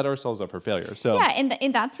just set ourselves up for failure. So yeah,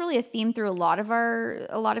 and that's really a theme through a lot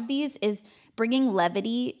of these is bringing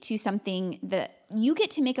levity to something that you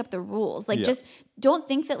get to make up the rules. Just don't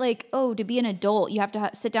think that to be an adult, you have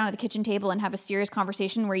to sit down at the kitchen table and have a serious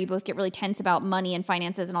conversation where you both get really tense about money and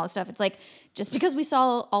finances and all this stuff. It's just because we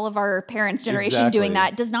saw all of our parents' generation doing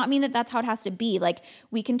that does not mean that that's how it has to be.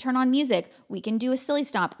 We can turn on music. We can do a silly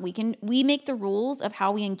stomp. We make the rules of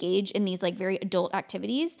how we engage in these very adult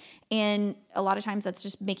activities. And a lot of times that's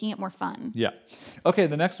just making it more fun. Yeah. Okay.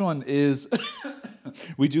 The next one is,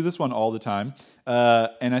 we do this one all the time.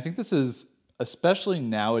 And I think this is, especially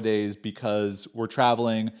nowadays, because we're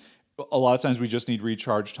traveling, a lot of times we just need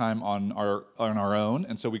recharge time on our own,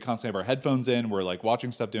 and so we constantly have our headphones in. We're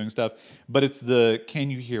watching stuff, doing stuff, but it's the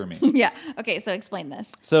 "Can you hear me?" Yeah. Okay. So explain this.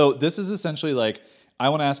 So this is essentially I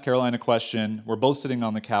want to ask Caroline a question. We're both sitting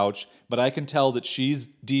on the couch, but I can tell that she's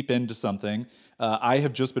deep into something. I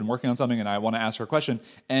have just been working on something, and I want to ask her a question.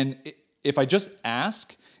 And if I just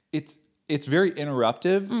ask, it's very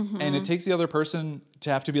interruptive, and it takes the other person to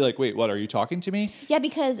have to be wait, what, are you talking to me? Yeah,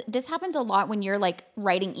 because this happens a lot when you're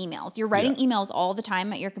writing emails. You're writing emails all the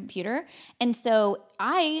time at your computer. And so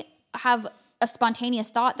I have a spontaneous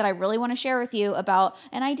thought that I really want to share with you about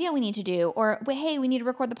an idea we need to do, or hey, we need to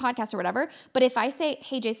record the podcast or whatever. But if I say,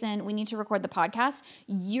 hey, Jason, we need to record the podcast,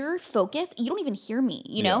 your focus, you don't even hear me,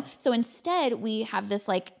 you know? So instead we have this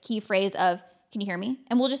key phrase of, can you hear me?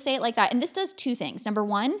 And we'll just say it like that. And this does 2 things. Number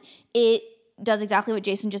 1, it does exactly what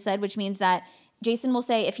Jason just said, which means that Jason will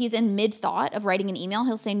say, if he's in mid-thought of writing an email,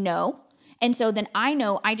 he'll say no. And so then I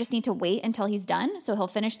know I just need to wait until he's done. So he'll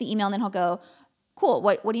finish the email and then he'll go, cool,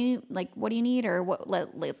 what do you need, or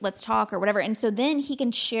let's talk or whatever. And so then he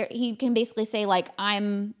can basically say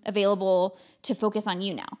I'm available to focus on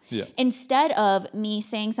you now. Yeah. Instead of me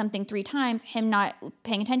saying something 3 times, him not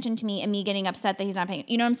paying attention to me and me getting upset that he's not paying,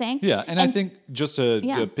 you know what I'm saying? Yeah. And I think just to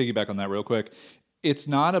piggyback on that real quick, it's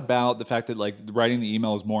not about the fact that writing the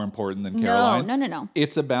email is more important than Caroline. No.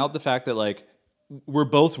 It's about the fact that we're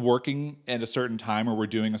both working at a certain time, or we're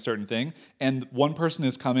doing a certain thing, and one person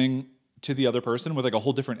is coming to the other person with a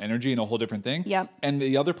whole different energy and a whole different thing. Yep. And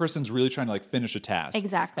the other person's really trying to finish a task.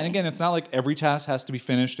 Exactly. And again, it's not every task has to be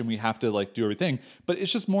finished and we have to do everything, but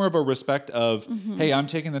it's just more of a respect of, hey, I'm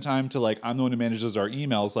taking the time to I'm the one who manages our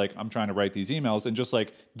emails. I'm trying to write these emails, and just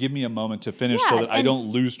give me a moment to finish so that I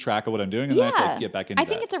don't lose track of what I'm doing, and then I have to get back into I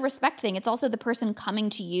think it's a respect thing. It's also the person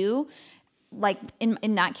coming to you,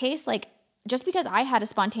 in that case, just because I had a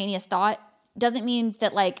spontaneous thought doesn't mean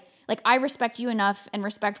that like I respect you enough and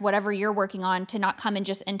respect whatever you're working on to not come and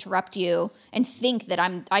just interrupt you and think that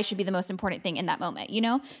I should be the most important thing in that moment, you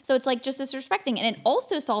know? So it's like just this respect thing. And it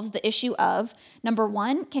also solves the issue of, number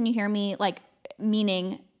one, can you hear me? Like,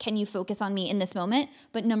 meaning, can you focus on me in this moment?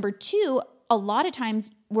 But number two, a lot of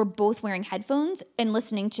times we're both wearing headphones and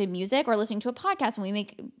listening to music or listening to a podcast when we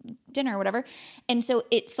make dinner or whatever. And so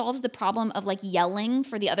it solves the problem of like yelling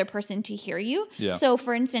for the other person to hear you. Yeah. So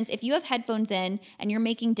for instance, if you have headphones in and you're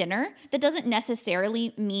making dinner, that doesn't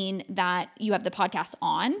necessarily mean that you have the podcast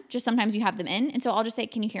on. Just sometimes you have them in. And so I'll just say,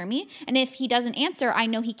 can you hear me? And if he doesn't answer, I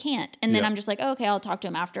know he can't. And then I'm just like, oh, okay, I'll talk to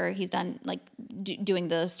him after he's done like doing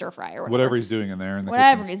the stir fry or whatever he's doing in there. In the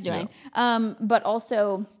whatever kitchen. He's doing. Yeah. But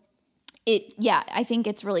also... I think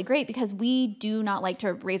it's really great because we do not like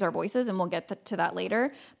to raise our voices, and we'll get to that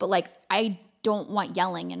later. But like, I don't want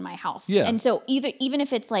yelling in my house. Yeah. And so even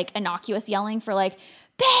if it's like innocuous yelling for like,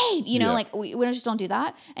 babe, you know, like we just don't do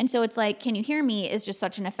that. And so it's like, can you hear me is just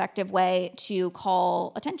such an effective way to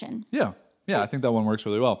call attention. Yeah. Yeah, I think that one works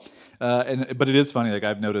really well. But it is funny. Like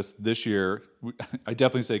I've noticed this year, I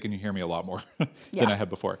definitely say, can you hear me a lot more than I had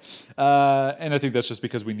before. And I think that's just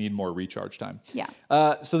because we need more recharge time. Yeah.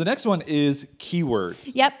 So the next one is keyword.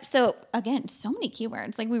 Yep. So again, so many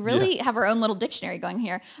keywords. Like we really have our own little dictionary going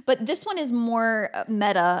here. But this one is more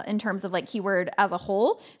meta in terms of like keyword as a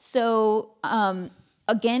whole. So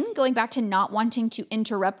again, going back to not wanting to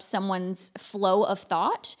interrupt someone's flow of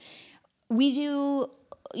thought, we do...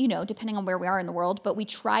 you know, depending on where we are in the world, but we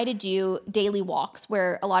try to do daily walks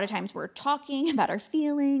where a lot of times we're talking about our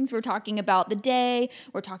feelings, we're talking about the day,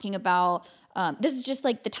 we're talking about, this is just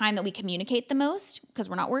like the time that we communicate the most because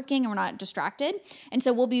we're not working and we're not distracted. And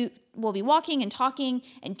so we'll be walking and talking,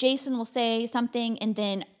 and Jason will say something, and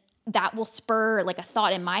then that will spur like a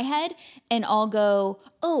thought in my head, and I'll go,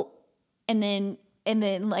 oh, and then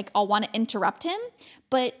like I'll want to interrupt him.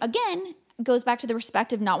 But again, goes back to the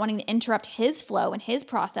respect of not wanting to interrupt his flow and his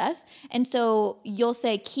process. And so you'll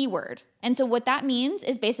say keyword. And so what that means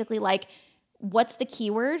is basically like, what's the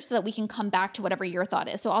keyword so that we can come back to whatever your thought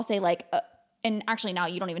is. So I'll say like, and actually now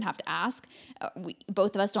you don't even have to ask.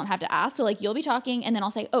 Both of us don't have to ask. So like you'll be talking and then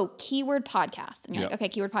I'll say, oh, keyword podcast. And you're like, okay,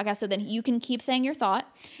 keyword podcast. So then you can keep saying your thought.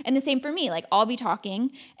 And the same for me. Like I'll be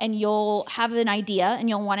talking and you'll have an idea and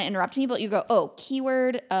you'll want to interrupt me, but you go, oh,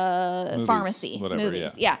 keyword movies, pharmacy, whatever,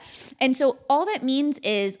 movies. Yeah. And so all that means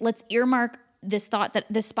is let's earmark this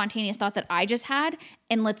spontaneous thought that I just had,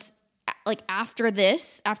 and let's like after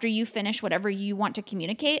you finish whatever you want to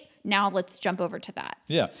communicate, now let's jump over to that.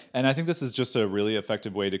 Yeah. And I think this is just a really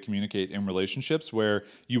effective way to communicate in relationships where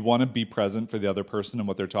you want to be present for the other person and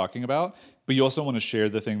what they're talking about, but you also want to share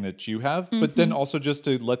the thing that you have, but then also just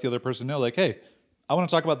to let the other person know like, hey, I want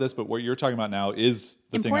to talk about this, but what you're talking about now is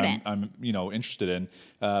the important thing I'm interested in,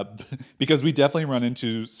 because we definitely run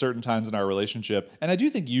into certain times in our relationship, and I do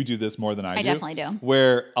think you do this more than I do. I definitely do.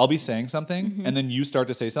 Where I'll be saying something, and then you start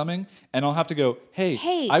to say something, and I'll have to go,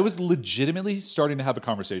 hey, I was legitimately starting to have a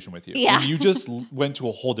conversation with you, and you just went to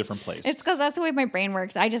a whole different place. It's because that's the way my brain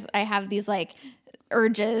works. I have these like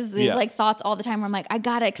urges, these like thoughts all the time where I'm like, I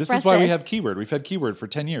gotta express this. This is why we have keyword. We've had keyword for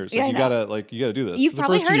 10 years. Like, you gotta do this. You've the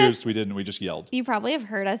first 2 years we didn't, we just yelled. You probably have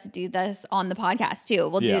heard us do this on the podcast too.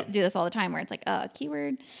 We'll do this all the time where it's like,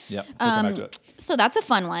 keyword. Yeah. We'll come back to it. So that's a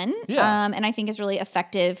fun one. Yeah. And I think is really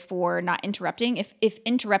effective for not interrupting. If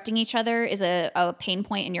interrupting each other is a pain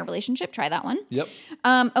point in your relationship, try that one. Yep.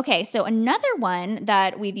 Okay. So another one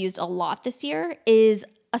that we've used a lot this year is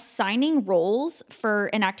assigning roles for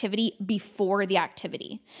an activity before the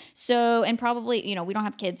activity. So, and probably, we don't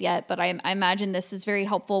have kids yet, but I imagine this is very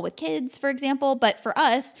helpful with kids, for example. But for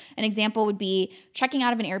us, an example would be checking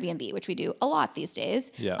out of an Airbnb, which we do a lot these days.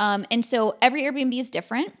 Yeah. And so every Airbnb is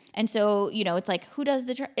different. And so, it's like, who does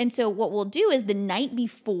and so what we'll do is the night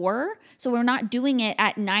before, so we're not doing it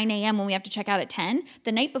at 9 a.m. when we have to check out at 10.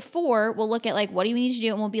 The night before, we'll look at like, what do we need to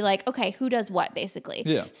do? And we'll be like, okay, who does what basically?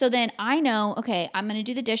 Yeah. So then I know, okay, I'm going to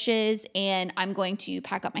do the dishes and I'm going to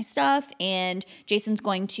pack up my stuff and Jason's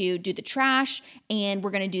going to do the trash and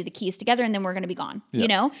we're going to do the keys together and then we're going to be gone,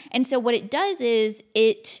 And so what it does is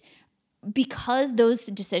because those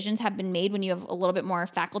decisions have been made when you have a little bit more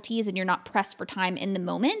faculties and you're not pressed for time in the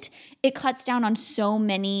moment, it cuts down on so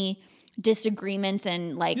many disagreements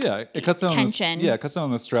and it cuts down tension. It cuts down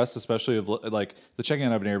on the stress, especially of like the checking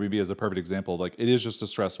out of an Airbnb is a perfect example. Like it is just a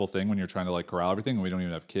stressful thing when you're trying to like corral everything and we don't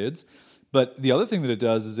even have kids. But the other thing that it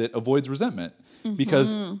does is it avoids resentment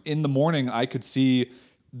because in the morning I could see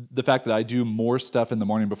the fact that I do more stuff in the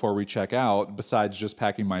morning before we check out besides just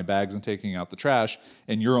packing my bags and taking out the trash,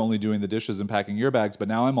 and you're only doing the dishes and packing your bags, but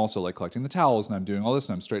now I'm also like collecting the towels and I'm doing all this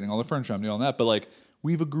and I'm straightening all the furniture, I'm doing all that, but like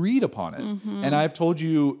we've agreed upon it. And I've told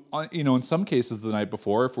you, in some cases the night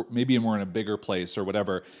before, if maybe we're in a bigger place or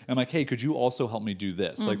whatever, I'm like, hey, could you also help me do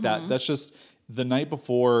this? Like that's just the night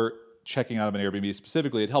before checking out of an Airbnb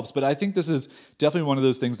specifically, it helps. But I think this is definitely one of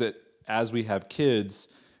those things that as we have kids,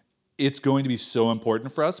 it's going to be so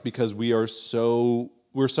important for us because we're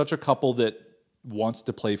such a couple that wants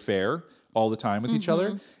to play fair all the time with each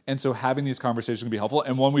other. And so having these conversations can be helpful.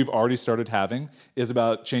 And one we've already started having is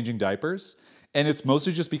about changing diapers. And it's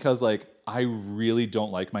mostly just because like, I really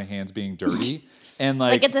don't like my hands being dirty. And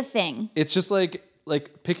like it's a thing. It's just like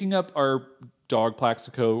picking up our dog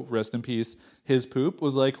Plaxico, rest in peace, his poop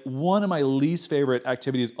was like one of my least favorite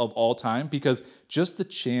activities of all time because just the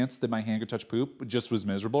chance that my hand could touch poop just was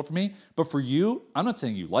miserable for me. But for you, I'm not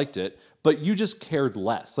saying you liked it, but you just cared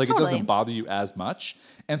less. Like It doesn't bother you as much.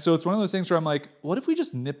 And so it's one of those things where I'm like, what if we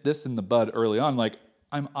just nip this in the bud early on? Like,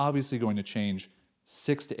 I'm obviously going to change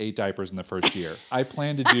 6 to 8 diapers in the first year. I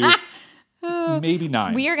plan to do maybe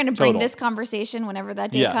 9. We are going to bring this conversation whenever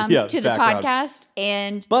that day comes to the podcast.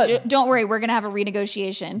 And don't worry, we're going to have a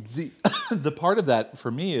renegotiation. The part of that for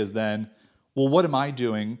me is then, well, what am I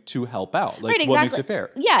doing to help out? Like, right, exactly. What makes it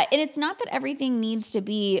fair? Yeah, and it's not that everything needs to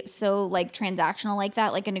be so like transactional like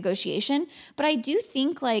that, like a negotiation. But I do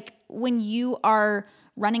think like when you are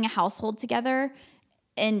running a household together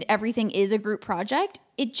and everything is a group project,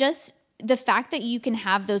 the fact that you can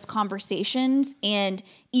have those conversations and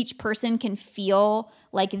each person can feel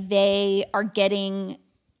like they are getting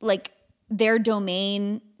like their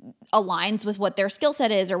domain aligns with what their skill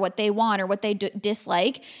set is or what they want or what they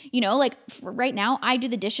dislike. Like right now I do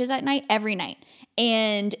the dishes at night every night.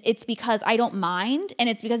 And it's because I don't mind. And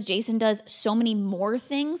it's because Jason does so many more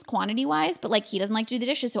things quantity wise, but like he doesn't like to do the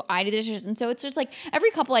dishes. So I do the dishes. And so it's just like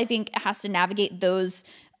every couple I think has to navigate those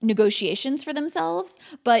negotiations for themselves,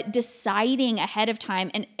 but deciding ahead of time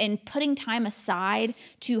and putting time aside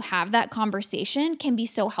to have that conversation can be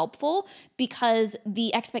so helpful because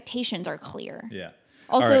the expectations are clear. Yeah.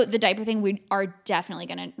 Also, the diaper thing, we are definitely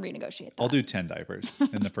going to renegotiate that. I'll do 10 diapers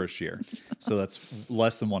in the first year. So that's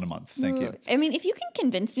less than 1 a month. Thank you. I mean, if you can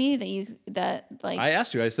convince me that I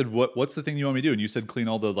asked you, I said, what's the thing you want me to do? And you said clean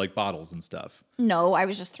all the like bottles and stuff. No, I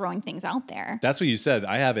was just throwing things out there. That's what you said.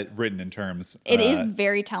 I have it written in terms. It is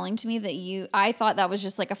very telling to me that I thought that was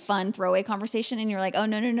just like a fun throwaway conversation. And you're like, oh,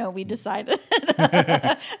 no, we decided.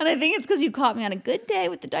 And I think it's because you caught me on a good day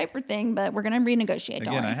with the diaper thing, but we're going to renegotiate.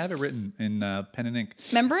 Again, I have it written in pen and ink.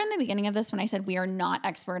 Remember in the beginning of this when I said we are not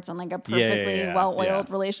experts on like a perfectly well-oiled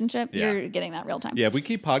relationship? Yeah. You're getting that real time. Yeah, if we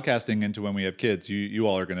keep podcasting into when we have kids, you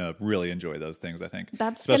all are going to really enjoy those things, I think.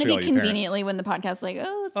 That's going to be conveniently when the podcast's like,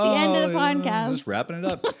 it's the end of the podcast. Just wrapping it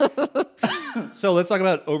up. So let's talk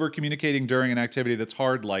about over-communicating during an activity that's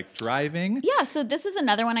hard, like driving. Yeah, so this is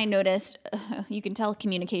another one I noticed. You can tell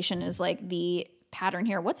communication is like the pattern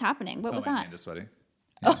here. What's happening? What was that? My hand is sweaty.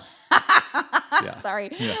 Yeah. Yeah. Sorry.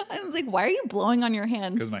 Yeah. I was like, why are you blowing on your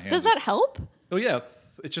hand? Because my hand. Does that help? Oh, yeah.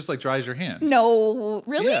 It just like dries your hand. No,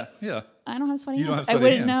 really? Yeah. I don't have sweaty hands. You don't have sweaty I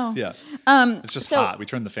wouldn't hands. know. Yeah. It's just hot. We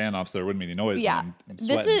turned the fan off so there wouldn't be any noise. Yeah.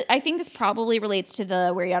 I think this probably relates to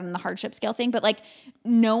the where you're at on the hardship scale thing, but like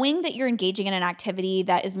knowing that you're engaging in an activity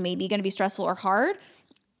that is maybe going to be stressful or hard,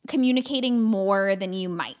 communicating more than you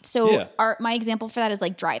might. So my example for that is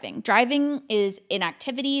like driving. Driving is an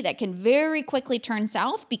activity that can very quickly turn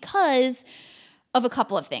south because of a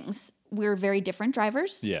couple of things. We're very different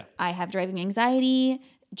drivers. Yeah. I have driving anxiety.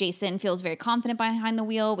 Jason feels very confident behind the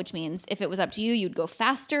wheel, which means if it was up to you, you'd go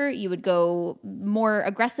faster, you would go more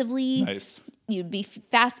aggressively. Nice. You'd be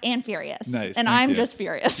fast and furious. Nice. And I'm just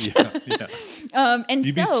furious. Yeah. And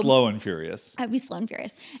you'd be slow and furious. I'd be slow and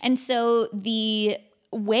furious. And so the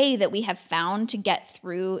way that we have found to get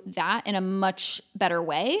through that in a much better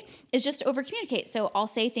way is just to over communicate. So I'll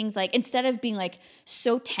say things like, instead of being like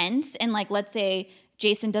so tense and like, let's say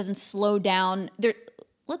Jason doesn't slow down there.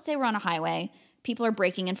 Let's say we're on a highway. People are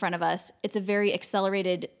braking in front of us. It's a very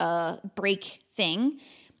accelerated brake thing.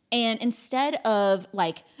 And instead of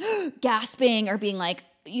like gasping or being like,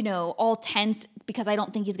 all tense because I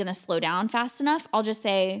don't think he's going to slow down fast enough, I'll just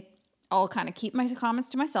say, I'll kind of keep my comments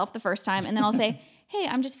to myself the first time. And then I'll say, hey,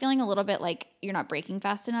 I'm just feeling a little bit like you're not braking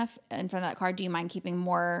fast enough in front of that car. Do you mind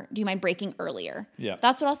braking earlier? Yeah.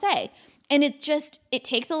 That's what I'll say. And it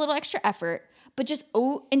takes a little extra effort, but just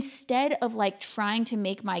instead of like trying to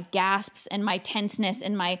make my gasps and my tenseness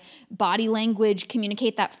and my body language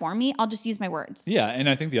communicate that for me, I'll just use my words. Yeah. And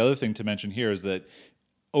I think the other thing to mention here is that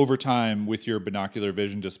over time with your binocular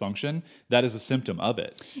vision dysfunction, that is a symptom of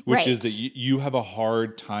it, which is that you have a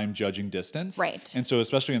hard time judging distance. Right. And so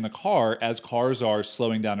especially in the car, as cars are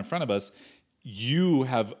slowing down in front of us, you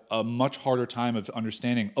have a much harder time of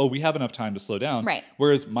understanding, oh, we have enough time to slow down. Right.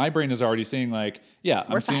 Whereas my brain is already seeing like, yeah,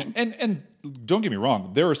 We're fine. And don't get me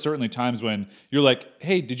wrong. There are certainly times when you're like,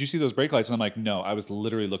 hey, did you see those brake lights? And I'm like, no, I was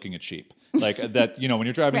literally looking at sheep. Like that, when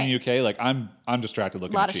you're driving in the UK, like I'm distracted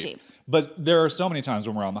looking at sheep. But there are so many times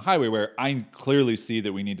when we're on the highway where I clearly see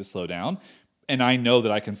that we need to slow down. And I know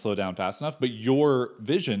that I can slow down fast enough, but your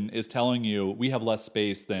vision is telling you we have less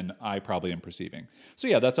space than I probably am perceiving. So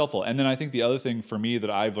yeah, that's helpful. And then I think the other thing for me that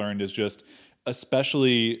I've learned is just,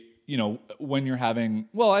 especially, when you're having,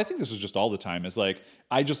 well, I think this is just all the time, is like,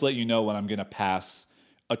 I just let you know when I'm going to pass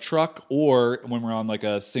a truck, or when we're on like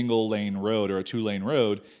a single lane road or a 2-lane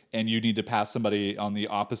road and you need to pass somebody on the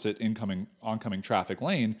opposite oncoming traffic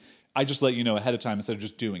lane. I just let you know ahead of time instead of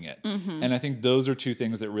just doing it. Mm-hmm. And I think those are two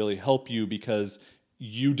things that really help you, because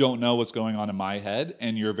you don't know what's going on in my head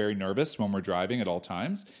and you're very nervous when we're driving at all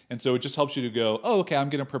times. And so it just helps you to go, oh, okay, I'm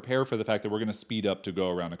going to prepare for the fact that we're going to speed up to go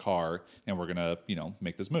around a car and we're going to,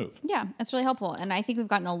 make this move. Yeah, that's really helpful. And I think we've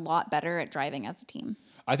gotten a lot better at driving as a team.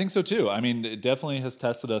 I think so too. I mean, it definitely has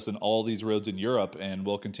tested us in all these roads in Europe and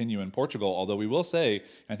will continue in Portugal. Although we will say,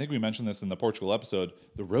 I think we mentioned this in the Portugal episode,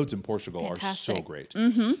 the roads in Portugal Fantastic. Are so great.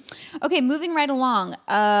 Mm-hmm. Okay, moving right along.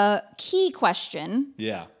 Key question.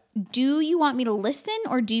 Yeah. Do you want me to listen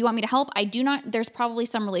or do you want me to help? I do not. There's probably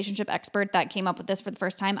some relationship expert that came up with this for the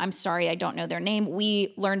first time. I'm sorry, I don't know their name.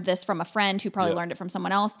 We learned this from a friend who probably learned it from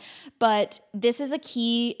someone else. But this is a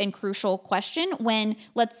key and crucial question when,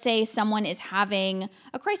 let's say, someone is having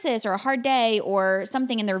a crisis or a hard day or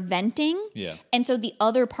something and they're venting. Yeah. And so the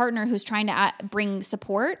other partner who's trying to bring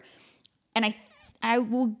support, and I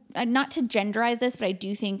will, not to genderize this, but I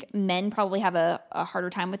do think men probably have a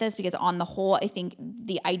harder time with this, because on the whole, I think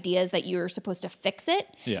the idea is that you're supposed to fix it.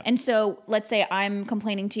 Yeah. And so let's say I'm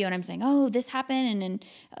complaining to you and I'm saying, oh, this happened and then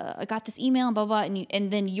I got this email and blah, blah,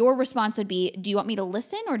 and then your response would be, do you want me to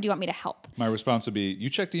listen or do you want me to help? My response would be, you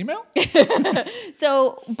checked email?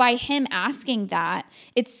 So by him asking that,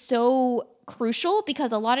 it's so crucial,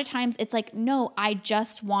 because a lot of times it's like, no, I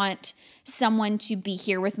just want someone to be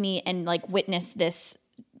here with me and like witness this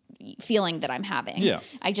feeling that I'm having. Yeah.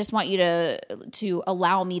 I just want you to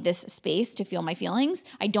allow me this space to feel my feelings.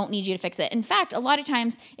 I don't need you to fix it. In fact, a lot of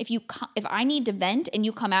times if I need to vent and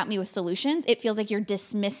you come at me with solutions, it feels like you're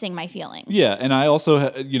dismissing my feelings. Yeah, and I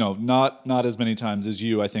also, not as many times as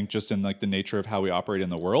you, I think, just in like the nature of how we operate in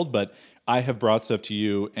the world, but I have brought stuff to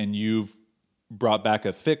you and you've brought back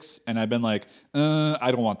a fix and I've been like, I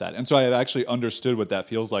don't want that. And so I have actually understood what that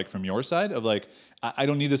feels like from your side of like, I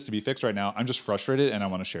don't need this to be fixed right now. I'm just frustrated and I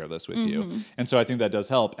want to share this with you. And so I think that does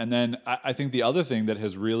help. And then I think the other thing that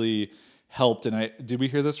has really helped, and did we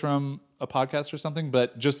hear this from a podcast or something?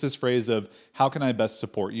 But just this phrase of how can I best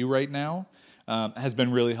support you right now has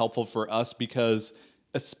been really helpful for us, because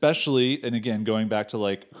especially, and again, going back to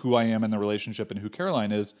like who I am in the relationship and who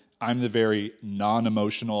Caroline is, I'm the very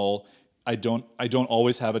non-emotional, I don't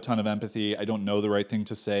always have a ton of empathy. I don't know the right thing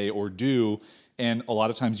to say or do. And a lot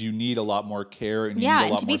of times you need a lot more care. And you need a lot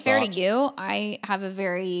and to be more fair thought. to you, I have a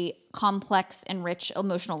very complex and rich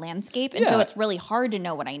emotional landscape. And so it's really hard to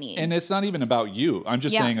know what I need. And it's not even about you. I'm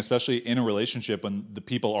just saying, especially in a relationship when the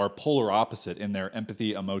people are polar opposite in their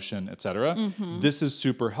empathy, emotion, etc. This is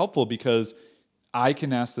super helpful, because I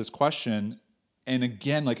can ask this question. And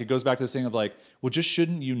again, like it goes back to this thing of like, well, just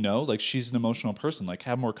shouldn't you know? Like she's an emotional person. Like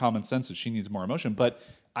have more common sense that she needs more emotion. But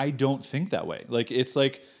I don't think that way. Like it's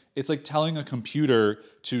like telling a computer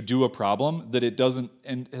to do a problem that it doesn't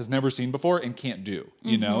and has never seen before and can't do,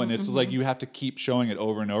 you know? And it's like you have to keep showing it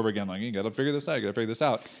over and over again. Like, you got to figure this out. You got to figure this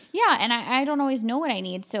out. Yeah. And I don't always know what I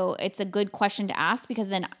need. So it's a good question to ask, because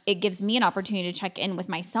then it gives me an opportunity to check in with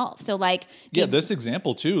myself. So like... this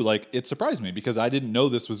example too, like it surprised me because I didn't know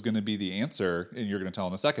this was going to be the answer, and you're going to tell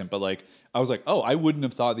in a second. But like, I was like, oh, I wouldn't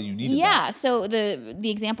have thought that you needed that. Yeah. So the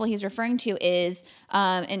example he's referring to is,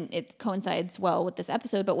 and it coincides well with this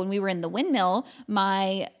episode, but when we were in the windmill,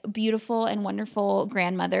 my beautiful and wonderful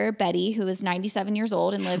grandmother, Betty, who is 97 years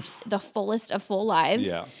old and lived the fullest of full lives.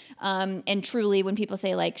 Yeah. And truly, when people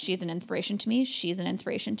say like, she's an inspiration to me, she's an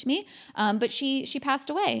inspiration to me. But she passed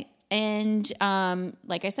away. And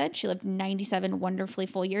like I said, she lived 97 wonderfully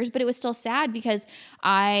full years, but it was still sad because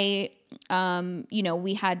we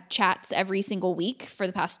had chats every single week for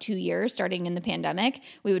the past 2 years, starting in the pandemic.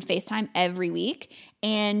 We would FaceTime every week.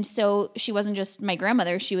 And so she wasn't just my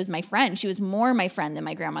grandmother, she was my friend. She was more my friend than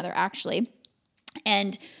my grandmother, actually.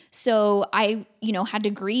 And so I, had to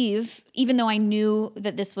grieve, even though I knew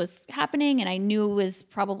that this was happening and I knew it was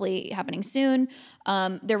probably happening soon.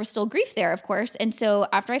 There was still grief there, of course. And so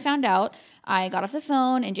after I found out, I got off the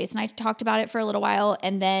phone and Jason and I talked about it for a little while,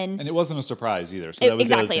 and then... And it wasn't a surprise either. So that was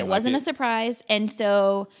exactly. It wasn't a surprise. And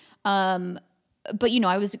so, but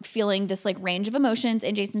I was feeling this like range of emotions,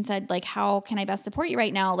 and Jason said, like, how can I best support you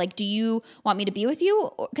right now? Like, do you want me to be with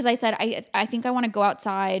you? Because I said, I think I want to go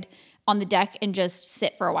outside on the deck and just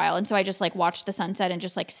sit for a while. And so I just like watched the sunset and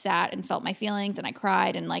just like sat and felt my feelings, and I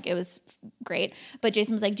cried, and like it was great. But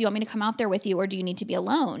Jason was like, do you want me to come out there with you, or do you need to be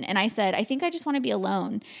alone? And I said, I think I just want to be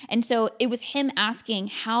alone. And so it was him asking,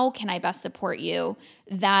 how can I best support you,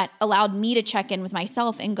 that allowed me to check in with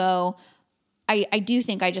myself and go, I do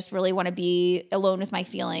think I just really want to be alone with my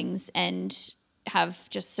feelings and have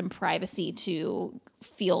just some privacy to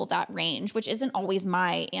feel that range, which isn't always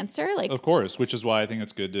my answer. Like, of course, which is why I think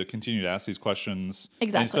it's good to continue to ask these questions.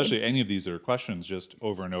 Exactly. And especially any of these are questions just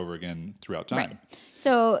over and over again throughout time. Right.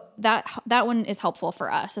 So that one is helpful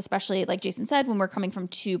for us, especially like Jason said, when we're coming from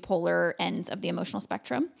two polar ends of the emotional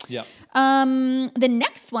spectrum. Yeah. The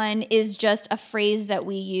next one is just a phrase that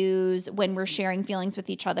we use when we're sharing feelings with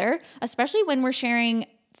each other, especially when we're sharing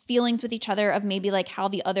feelings with each other of maybe like how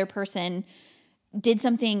the other person did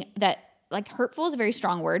something that, like, hurtful is a very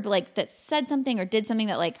strong word, but like that said something or did something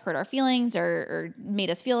that like hurt our feelings or made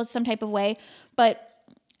us feel some type of way. But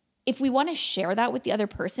if we want to share that with the other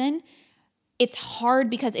person, it's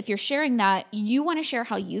hard, because if you're sharing that, you want to share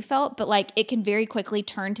how you felt, but like it can very quickly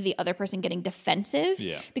turn to the other person getting defensive,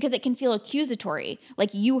 because it can feel accusatory,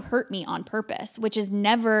 like you hurt me on purpose, which is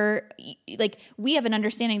never, like, we have an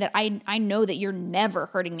understanding that I know that you're never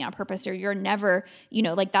hurting me on purpose, or you're never,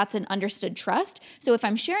 like, that's an understood trust. So if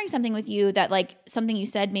I'm sharing something with you that like something you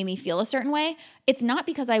said made me feel a certain way, it's not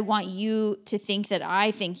because I want you to think that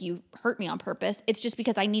I think you hurt me on purpose. It's just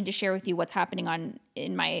because I need to share with you what's happening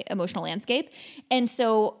in my emotional landscape. And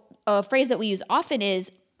so a phrase that we use often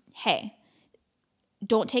is, hey,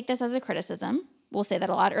 don't take this as a criticism. We'll say that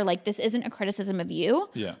a lot. Or like, this isn't a criticism of you.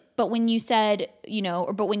 Yeah. But when you said,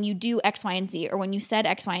 but when you do X, Y, and Z, or when you said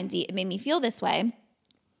X, Y, and Z, it made me feel this way.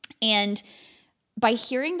 And by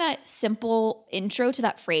hearing that simple intro to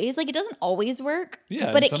that phrase, like, it doesn't always work.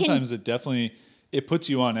 Yeah. But sometimes it definitely, it puts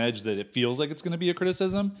you on edge that it feels like it's going to be a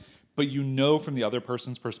criticism. But from the other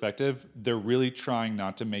person's perspective, they're really trying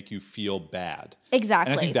not to make you feel bad.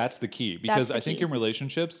 Exactly. And I think that's the key. Because I think in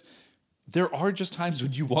relationships, there are just times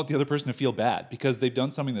when you want the other person to feel bad because they've done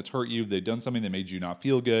something that's hurt you. They've done something that made you not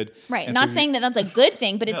feel good. Right. And not saying that that's a good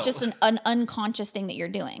thing, but it's just an unconscious thing that you're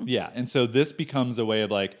doing. Yeah. And so this becomes a way of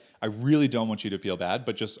like, I really don't want you to feel bad,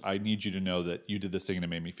 but just I need you to know that you did this thing and it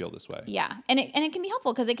made me feel this way. Yeah. And it can be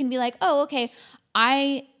helpful, because it can be like, oh, okay,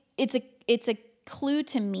 it's a clue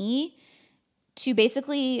to me to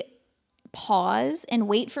basically pause and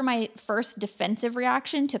wait for my first defensive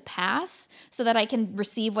reaction to pass so that I can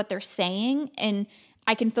receive what they're saying, and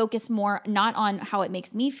I can focus more not on how it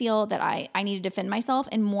makes me feel that I need to defend myself,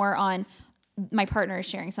 and more on my partner is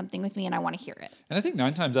sharing something with me and I want to hear it. And I think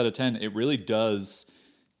 9 times out of 10, it really does.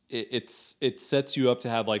 It sets you up to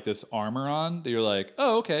have like this armor on that you're like,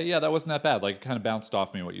 oh, okay, yeah, that wasn't that bad. Like, it kind of bounced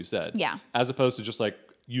off me what you said. Yeah. As opposed to just like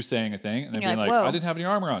you saying a thing and then being like, whoa, I didn't have any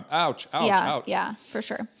armor on. Ouch, ouch, ouch. Yeah, for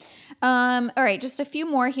sure. All right, just a few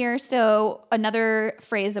more here. So another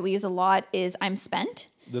phrase that we use a lot is I'm spent.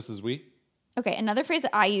 This is we. Okay, another phrase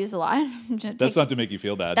that I use a lot. That's not to make you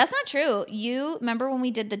feel bad. That's not true. You remember when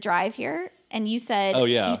we did the drive here and you said, oh,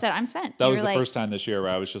 yeah. You said, I'm spent. That was the first time this year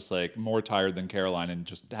where I was just like more tired than Caroline and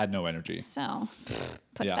just had no energy. So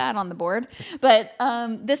put that on the board. But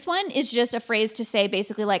this one is just a phrase to say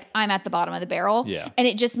basically like, I'm at the bottom of the barrel. Yeah. And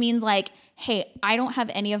it just means like, hey, I don't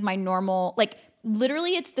have any of my normal, like,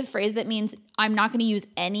 literally it's the phrase that means I'm not going to use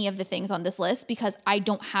any of the things on this list because I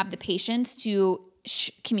don't have the patience to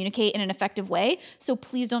communicate in an effective way. So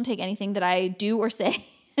please don't take anything that I do or say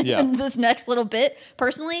this next little bit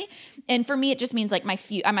personally. And for me, it just means like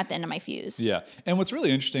I'm at the end of my fuse. Yeah. And what's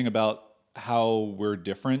really interesting about how we're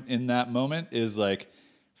different in that moment is like,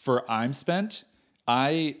 for I'm spent,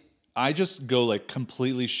 I just go like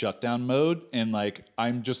completely shutdown mode, and like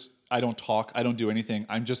I don't talk, I don't do anything.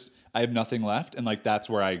 I have nothing left, and like that's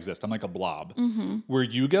where I exist. I'm like a blob. Mm-hmm. Where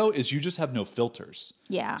you go is you just have no filters.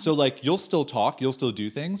 Yeah. So like you'll still talk, you'll still do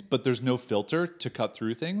things, but there's no filter to cut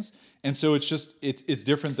through things. And so it's just it's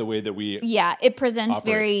different the way that we it presents operate.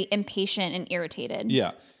 Very impatient and irritated.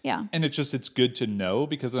 Yeah. Yeah. And it's good to know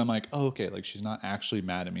because I'm like, oh, okay, like she's not actually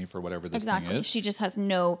mad at me for whatever this thing is. She just has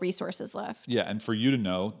no resources left. Yeah. And for you to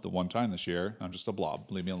know the one time this year, I'm just a blob.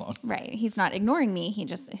 Leave me alone. Right. He's not ignoring me.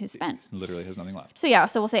 He's spent. Literally has nothing left. So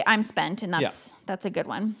we'll say I'm spent, and that's a good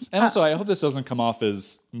one. And also, I hope this doesn't come off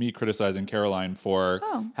as me criticizing Caroline for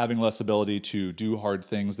having less ability to do hard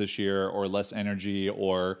things this year, or less energy,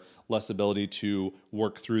 or less ability to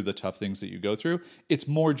work through the tough things that you go through. It's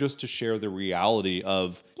more just to share the reality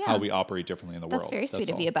of how we operate differently in the world. That's very sweet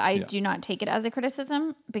of you, but I do not take it as a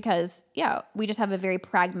criticism because, we just have a very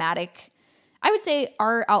pragmatic, I would say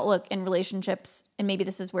our outlook in relationships, and maybe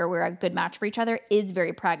this is where we're a good match for each other, is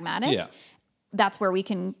very pragmatic. Yeah. That's where we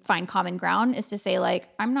can find common ground, is to say, like,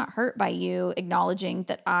 I'm not hurt by you acknowledging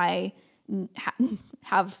that I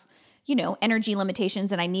have energy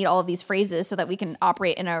limitations and I need all of these phrases so that we can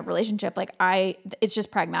operate in a relationship. Like it's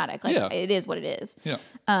just pragmatic. Like it is what it is. Yeah.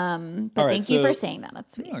 But thank you for saying that.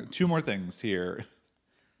 That's sweet. Two more things here.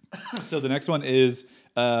 So the next one is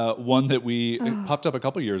one that we popped up a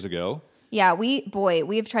couple years ago. Yeah.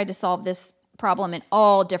 We've tried to solve this problem in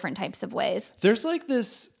all different types of ways. There's like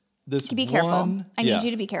this be careful. I need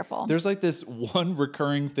you to be careful. There's like this one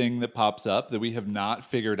recurring thing that pops up that we have not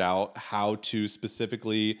figured out how to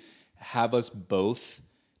specifically have us both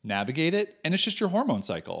navigate it, and it's just your hormone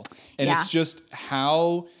cycle, and it's just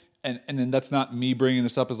how, and that's not me bringing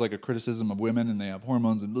this up as like a criticism of women and they have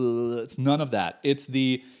hormones and blah, blah, blah. It's none of that.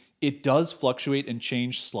 It does fluctuate and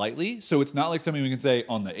change slightly, so it's not like something we can say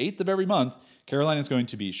on the 8th of every month Caroline is going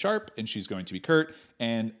to be sharp and she's going to be curt,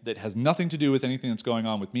 and that has nothing to do with anything that's going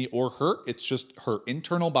on with me or her. It's just her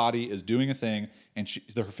internal body is doing a thing, and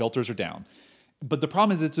her filters are down. But the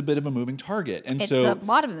problem is it's a bit of a moving target. And it's a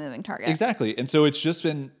lot of a moving target. Exactly. And so it's just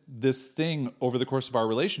been this thing over the course of our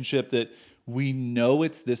relationship that we know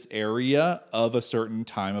it's this area of a certain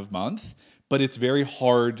time of month, but it's very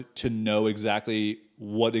hard to know exactly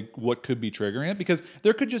what could be triggering it, because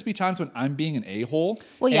there could just be times when I'm being an a-hole.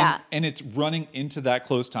 Well, and it's running into that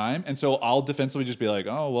close time. And so I'll defensively just be like,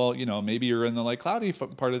 oh, well, maybe you're in the like cloudy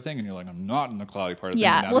part of the thing. And you're like, I'm not in the cloudy part of the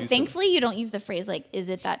thing. Yeah. Well, thankfully you don't use the phrase like, is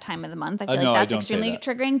it that time of the month? I feel like that's extremely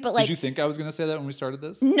triggering. But like, did you think I was going to say that when we started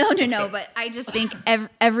this? No. But I just think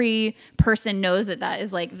every person knows that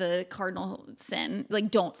is like the cardinal sin. Like,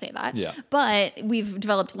 don't say that. Yeah. But we've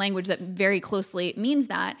developed language that very closely means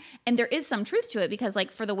that. And there is some truth to it, because like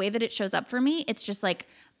for the way that it shows up for me, it's just like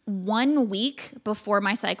 1 week before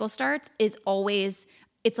my cycle starts is always,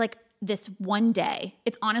 it's like this one day.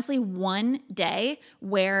 It's honestly one day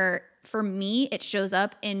where for me, it shows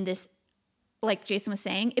up in this, like Jason was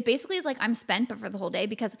saying, it basically is like I'm spent, but for the whole day,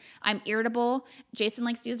 because I'm irritable. Jason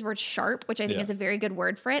likes to use the word sharp, which I think is a very good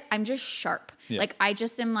word for it. I'm just sharp. Yeah. Like I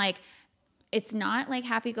just am like, it's not like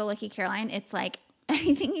happy-go-lucky Caroline. It's like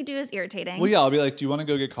anything you do is irritating. Well, yeah, I'll be like, do you want to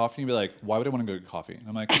go get coffee? And you'll be like, why would I want to go get coffee? And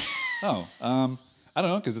I'm like, I don't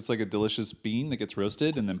know, because it's like a delicious bean that gets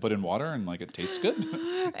roasted and then put in water, and like it tastes good.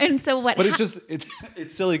 And so what? But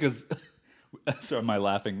it's silly because, sorry, my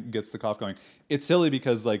laughing gets the cough going. It's silly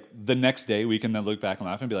because like the next day we can then look back and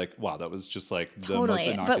laugh and be like, wow, that was just like the most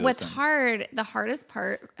innocuous But what's thing. the hardest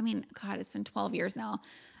part, I mean, God, it's been 12 years now.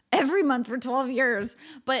 Every month for 12 years.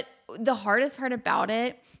 But the hardest part about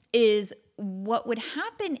it is what would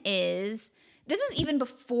happen is, this is even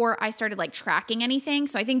before I started like tracking anything.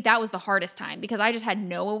 So I think that was the hardest time, because I just had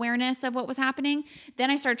no awareness of what was happening. Then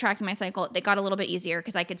I started tracking my cycle. It got a little bit easier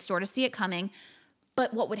because I could sort of see it coming.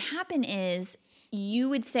 But what would happen is you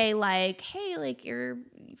would say like, hey, like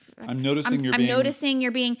I'm noticing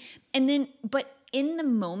you're being, and then, but in the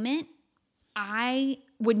moment, I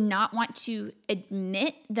would not want to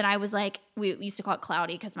admit that I was like, we used to call it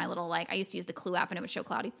cloudy because my little, like, I used to use the Clue app and it would show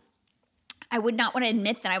cloudy. I would not want to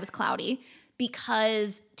admit that I was cloudy,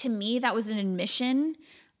 because to me, that was an admission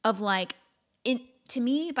of like, to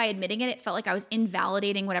me, by admitting it, it felt like I was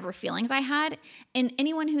invalidating whatever feelings I had. And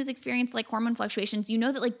anyone who's experienced like hormone fluctuations, you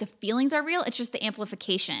know that like the feelings are real. It's just the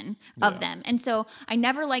amplification of them. And so I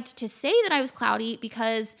never liked to say that I was cloudy,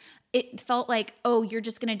 because it felt like, oh, you're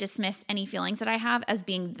just going to dismiss any feelings that I have as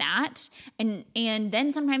being that. And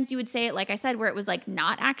then sometimes you would say it, like I said, where it was like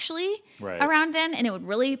not actually around then. And it would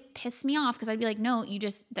really piss me off, because I'd be like, no,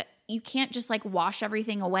 you can't just like wash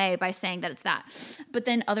everything away by saying that it's that. But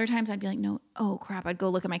then other times I'd be like, no, oh crap. I'd go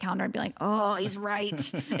look at my calendar and be like, oh, he's right.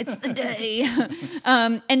 It's the day.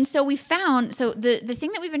 And so we found, so the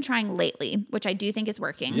thing that we've been trying lately, which I do think is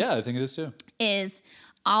working. Yeah, I think it is too. Is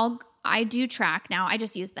I do track now. I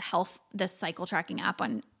just use the cycle tracking app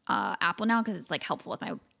on Apple now, because it's like helpful with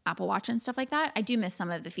my Apple Watch and stuff like that. I do miss some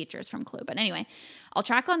of the features from Clue. But anyway, I'll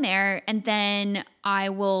track on there and then I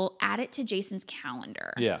will add it to Jason's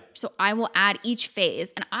calendar. Yeah. So I will add each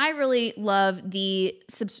phase. And I really love the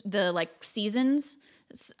like seasons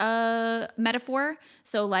metaphor.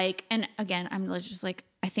 So like, and again, I'm just like,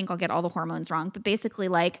 I think I'll get all the hormones wrong. But basically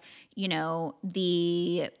like, you know,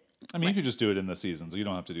 you could just do it in the seasons. You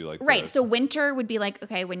don't have to do like right. So winter would be like,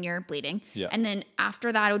 okay, when you're bleeding. Yeah. And then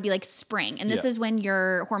after that, it would be like spring. And this is when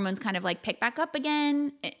your hormones kind of like pick back up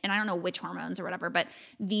again. And I don't know which hormones or whatever, but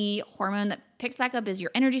the hormone that picks back up is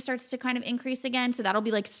your energy starts to kind of increase again. So that'll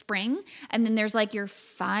be like spring. And then there's like your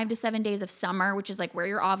 5 to 7 days of summer, which is like where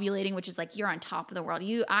you're ovulating, which is like you're on top of the world.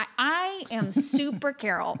 I am super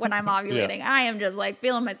Carol when I'm ovulating. Yeah. I am just like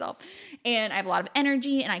feeling myself. And I have a lot of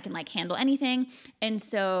energy and I can like handle anything. And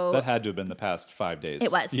so that had to have been the past 5 days.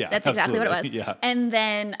 It was. Yeah, that's exactly what it was. Yeah. And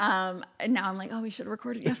then now I'm like, oh, we should have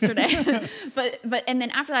recorded yesterday. but and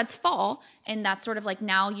then after that's fall, and that's sort of like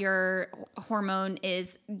now your hormone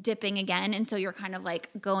is dipping again, and so you're kind of like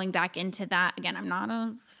going back into that again. I'm not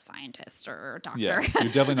a scientist or a doctor. Yeah,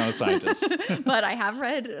 you're definitely not a scientist. But I have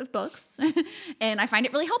read books and I find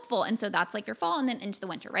it really helpful. And so that's like your fall and then into the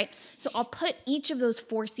winter, right? So I'll put each of those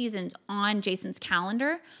 4 seasons on Jason's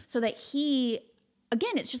calendar so that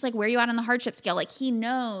again, it's just like where you at on the hardship scale. Like he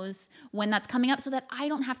knows when that's coming up so that I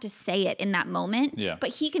don't have to say it in that moment. Yeah. But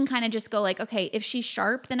he can kind of just go like, okay, if she's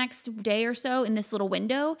sharp the next day or so in this little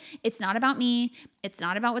window, it's not about me. It's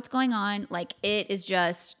not about what's going on. Like it is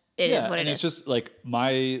just, it is what it is. It's just like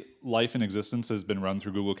my life and existence has been run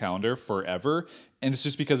through Google Calendar forever. And it's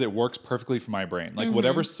just because it works perfectly for my brain. Like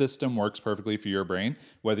whatever system works perfectly for your brain,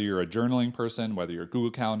 whether you're a journaling person, whether you're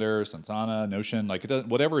Google Calendar, Sansana, Notion, like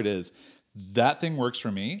whatever it is, that thing works for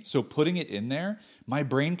me. So putting it in there, my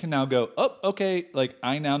brain can now go, oh, okay, like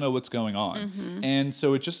I now know what's going on. And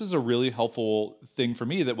so it just is a really helpful thing for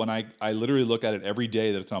me that when I literally look at it every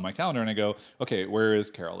day that it's on my calendar and I go, okay, where is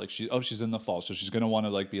Carol? Like she's in the fall. So she's going to want to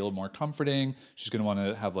like be a little more comforting. She's going to want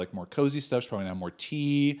to have like more cozy stuff. She's probably going to have more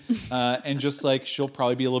tea. And just like, she'll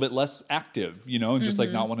probably be a little bit less active, you know, and just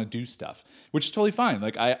like not want to do stuff, which is totally fine.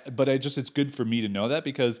 Like it's good for me to know that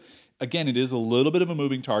because again, it is a little bit of a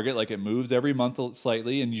moving target. Like it moves every month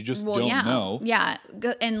slightly and you just don't know. Yeah.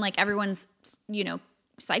 And like everyone's, you know,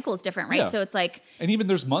 cycle is different, right? Yeah. So it's like. And even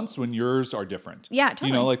there's months when yours are different. Yeah, totally.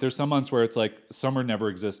 You know, like there's some months where it's like summer never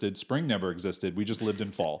existed, spring never existed. We just lived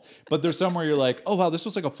in fall. But there's some where you're like, oh, wow, this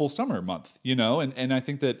was like a full summer month, you know? And I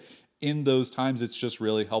think that in those times, it's just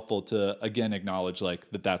really helpful to, again, acknowledge like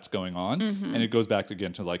that's going on. And it goes back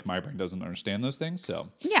again to like my brain doesn't understand those things. So,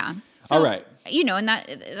 yeah. So, all right. You know, and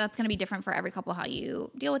that's going to be different for every couple, how you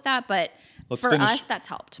deal with that. But us, that's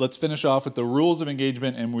helped. Let's finish off with the rules of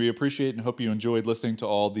engagement. And we appreciate and hope you enjoyed listening to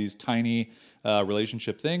all these tiny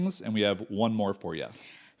relationship things. And we have one more for you.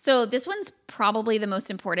 So this one's probably the most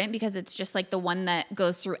important because it's just like the one that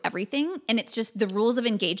goes through everything. And it's just the rules of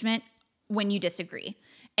engagement when you disagree.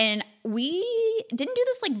 And we didn't do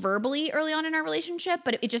this like verbally early on in our relationship,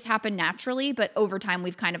 but it just happened naturally. But over time,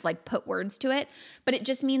 we've kind of like put words to it. But it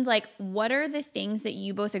just means like, what are the things that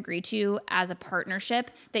you both agree to as a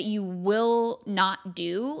partnership that you will not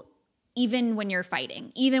do even when you're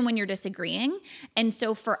fighting, even when you're disagreeing? And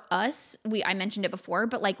so for us, I mentioned it before,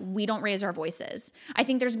 but like we don't raise our voices. I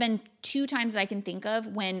think there's been 2 times that I can think of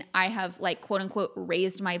when I have like quote unquote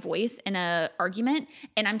raised my voice in a argument.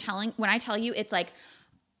 And when I tell you, it's like,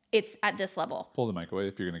 it's at this level. Pull the mic away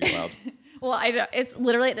if you're going to get loud. Well, it's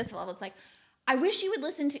literally at this level. It's like, I wish you would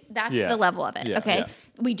listen to, that's the level of it. Yeah, okay. Yeah.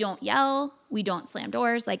 We don't yell. We don't slam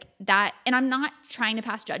doors like that. And I'm not trying to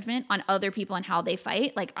pass judgment on other people and how they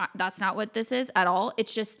fight. Like that's not what this is at all.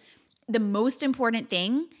 It's just the most important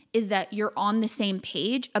thing is that you're on the same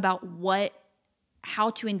page about how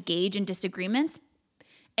to engage in disagreements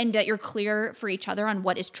and that you're clear for each other on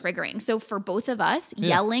what is triggering. So for both of us,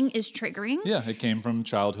 yelling is triggering. Yeah, it came from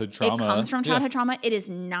childhood trauma. It comes from childhood trauma. It is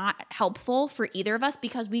not helpful for either of us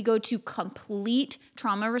because we go to complete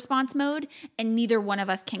trauma response mode and neither one of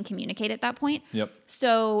us can communicate at that point. Yep.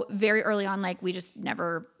 So very early on, like we just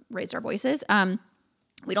never raised our voices.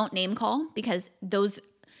 We don't name call because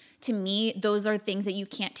to me, those are things that you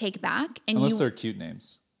can't take back. And unless they're cute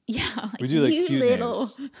names. Yeah, like we do like cute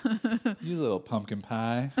names. You little pumpkin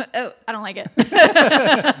pie. Oh, I don't like it.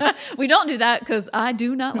 We don't do that because I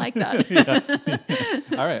do not like that.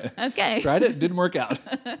 All right. Okay. Tried it. Didn't work out.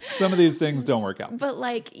 Some of these things don't work out. But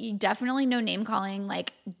like, you definitely no name calling.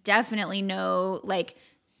 Like, definitely no like,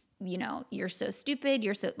 you know, you're so stupid.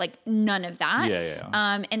 You're so like none of that.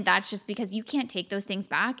 Yeah. And that's just because you can't take those things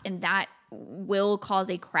back, and that will cause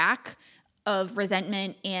a crack of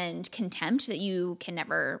resentment and contempt that you can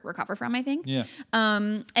never recover from, I think. Yeah.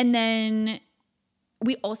 And then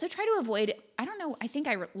we also try to avoid, I don't know, I think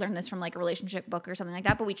I learned this from like a relationship book or something like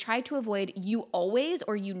that, but we try to avoid you always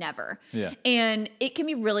or you never. Yeah. And it can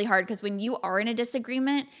be really hard because when you are in a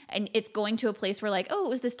disagreement and it's going to a place where like, oh, it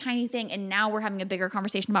was this tiny thing and now we're having a bigger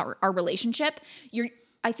conversation about our relationship,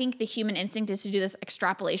 I think the human instinct is to do this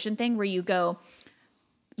extrapolation thing where you go,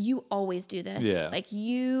 you always do this. Yeah. Like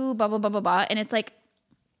you blah, blah, blah, blah, blah. And it's like,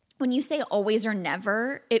 when you say always or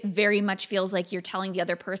never, it very much feels like you're telling the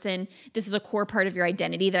other person, this is a core part of your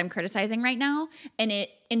identity that I'm criticizing right now. And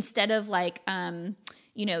it, instead of like,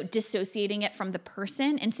 dissociating it from the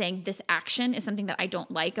person and saying this action is something that I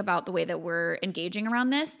don't like about the way that we're engaging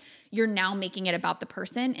around this, you're now making it about the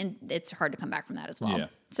person, and it's hard to come back from that as well. Yeah.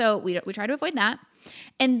 So we try to avoid that.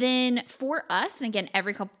 And then for us, and again,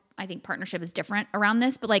 every couple, I think partnership is different around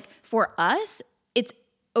this, but like for us, it's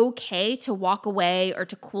okay to walk away or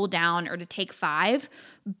to cool down or to take 5,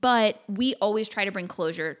 but we always try to bring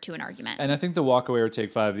closure to an argument. And I think the walk away or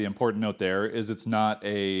take 5, the important note there is it's not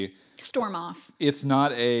a storm off. It's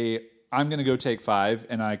not a I'm going to go take 5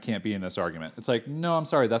 and I can't be in this argument. It's like, no, I'm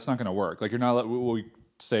sorry, that's not going to work. Like you're not, what we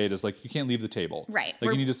say it is like, you can't leave the table. Right.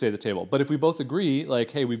 Like you need to stay at the table. But if we both agree,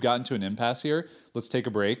 like, hey, we've gotten to an impasse here, let's take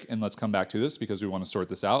a break and let's come back to this because we want to sort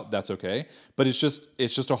this out. That's okay. But it's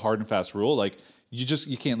just a hard and fast rule. Like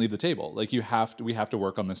you can't leave the table. Like we have to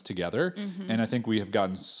work on this together. Mm-hmm. And I think we have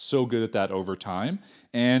gotten so good at that over time.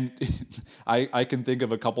 And I can think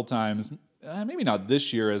of a couple times, maybe not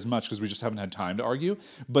this year as much because we just haven't had time to argue,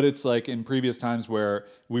 but it's like in previous times where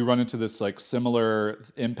we run into this like similar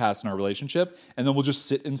impasse in our relationship and then we'll just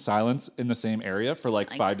sit in silence in the same area for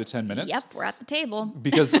like 5 to 10 minutes. Yep, we're at the table.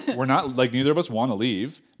 Because we're not, like neither of us want to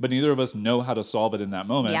leave, but neither of us know how to solve it in that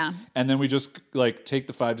moment. Yeah. And then we just like take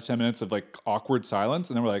the 5 to 10 minutes of like awkward silence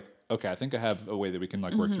and then we're like, okay, I think I have a way that we can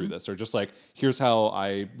like work through this, or just like, here's how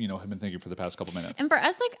I, have been thinking for the past couple minutes. And for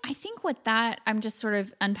us, like, I think I'm just sort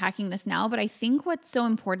of unpacking this now, but I think what's so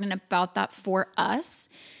important about that for us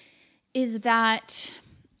is that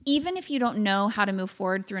even if you don't know how to move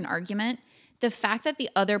forward through an argument, the fact that the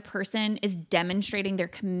other person is demonstrating their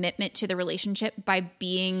commitment to the relationship by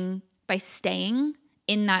staying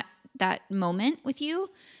in that moment with you,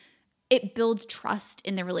 it builds trust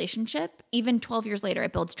in the relationship. Even 12 years later,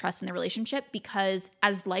 it builds trust in the relationship because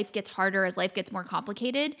as life gets harder, as life gets more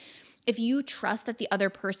complicated, if you trust that the other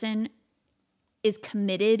person is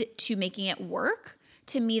committed to making it work,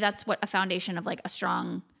 to me, that's what a foundation of like a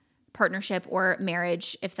strong partnership or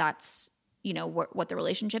marriage, if that's, what the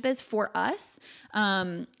relationship is for us.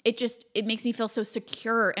 It makes me feel so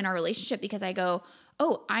secure in our relationship because I go,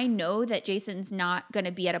 oh, I know that Jason's not going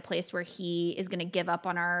to be at a place where he is going to give up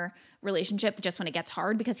on our relationship just when it gets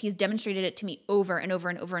hard, because he's demonstrated it to me over and over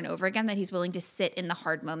and over and over again that he's willing to sit in the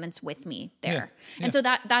hard moments with me there. Yeah. And so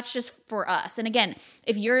that's just for us. And again,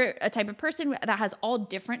 if you're a type of person that has all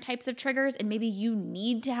different types of triggers and maybe you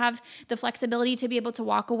need to have the flexibility to be able to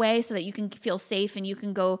walk away so that you can feel safe and you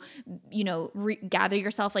can go, gather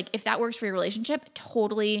yourself, like if that works for your relationship,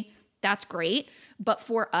 totally, that's great. But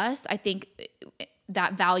for us, I think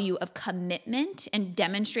that value of commitment and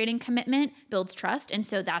demonstrating commitment builds trust. And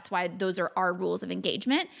so that's why those are our rules of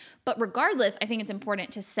engagement. But regardless, I think it's important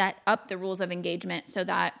to set up the rules of engagement so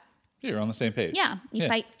that you're on the same page. Yeah. You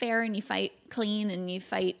fight fair and you fight clean and you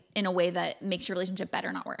fight in a way that makes your relationship better,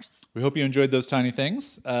 not worse. We hope you enjoyed those tiny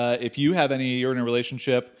things. If you have you're in a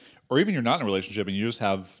relationship, or even you're not in a relationship and you just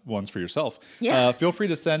have ones for yourself, feel free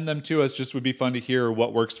to send them to us. Just would be fun to hear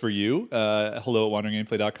what works for you.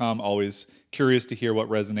 hello@wanderinggameplay.com. Always curious to hear what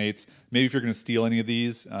resonates. Maybe if you're going to steal any of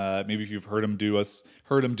these, maybe if you've heard them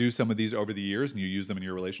do some of these over the years and you use them in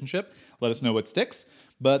your relationship, let us know what sticks.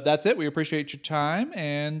 But that's it. We appreciate your time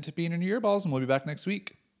and being in your earballs, and we'll be back next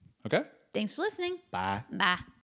week. Okay? Thanks for listening. Bye. Bye.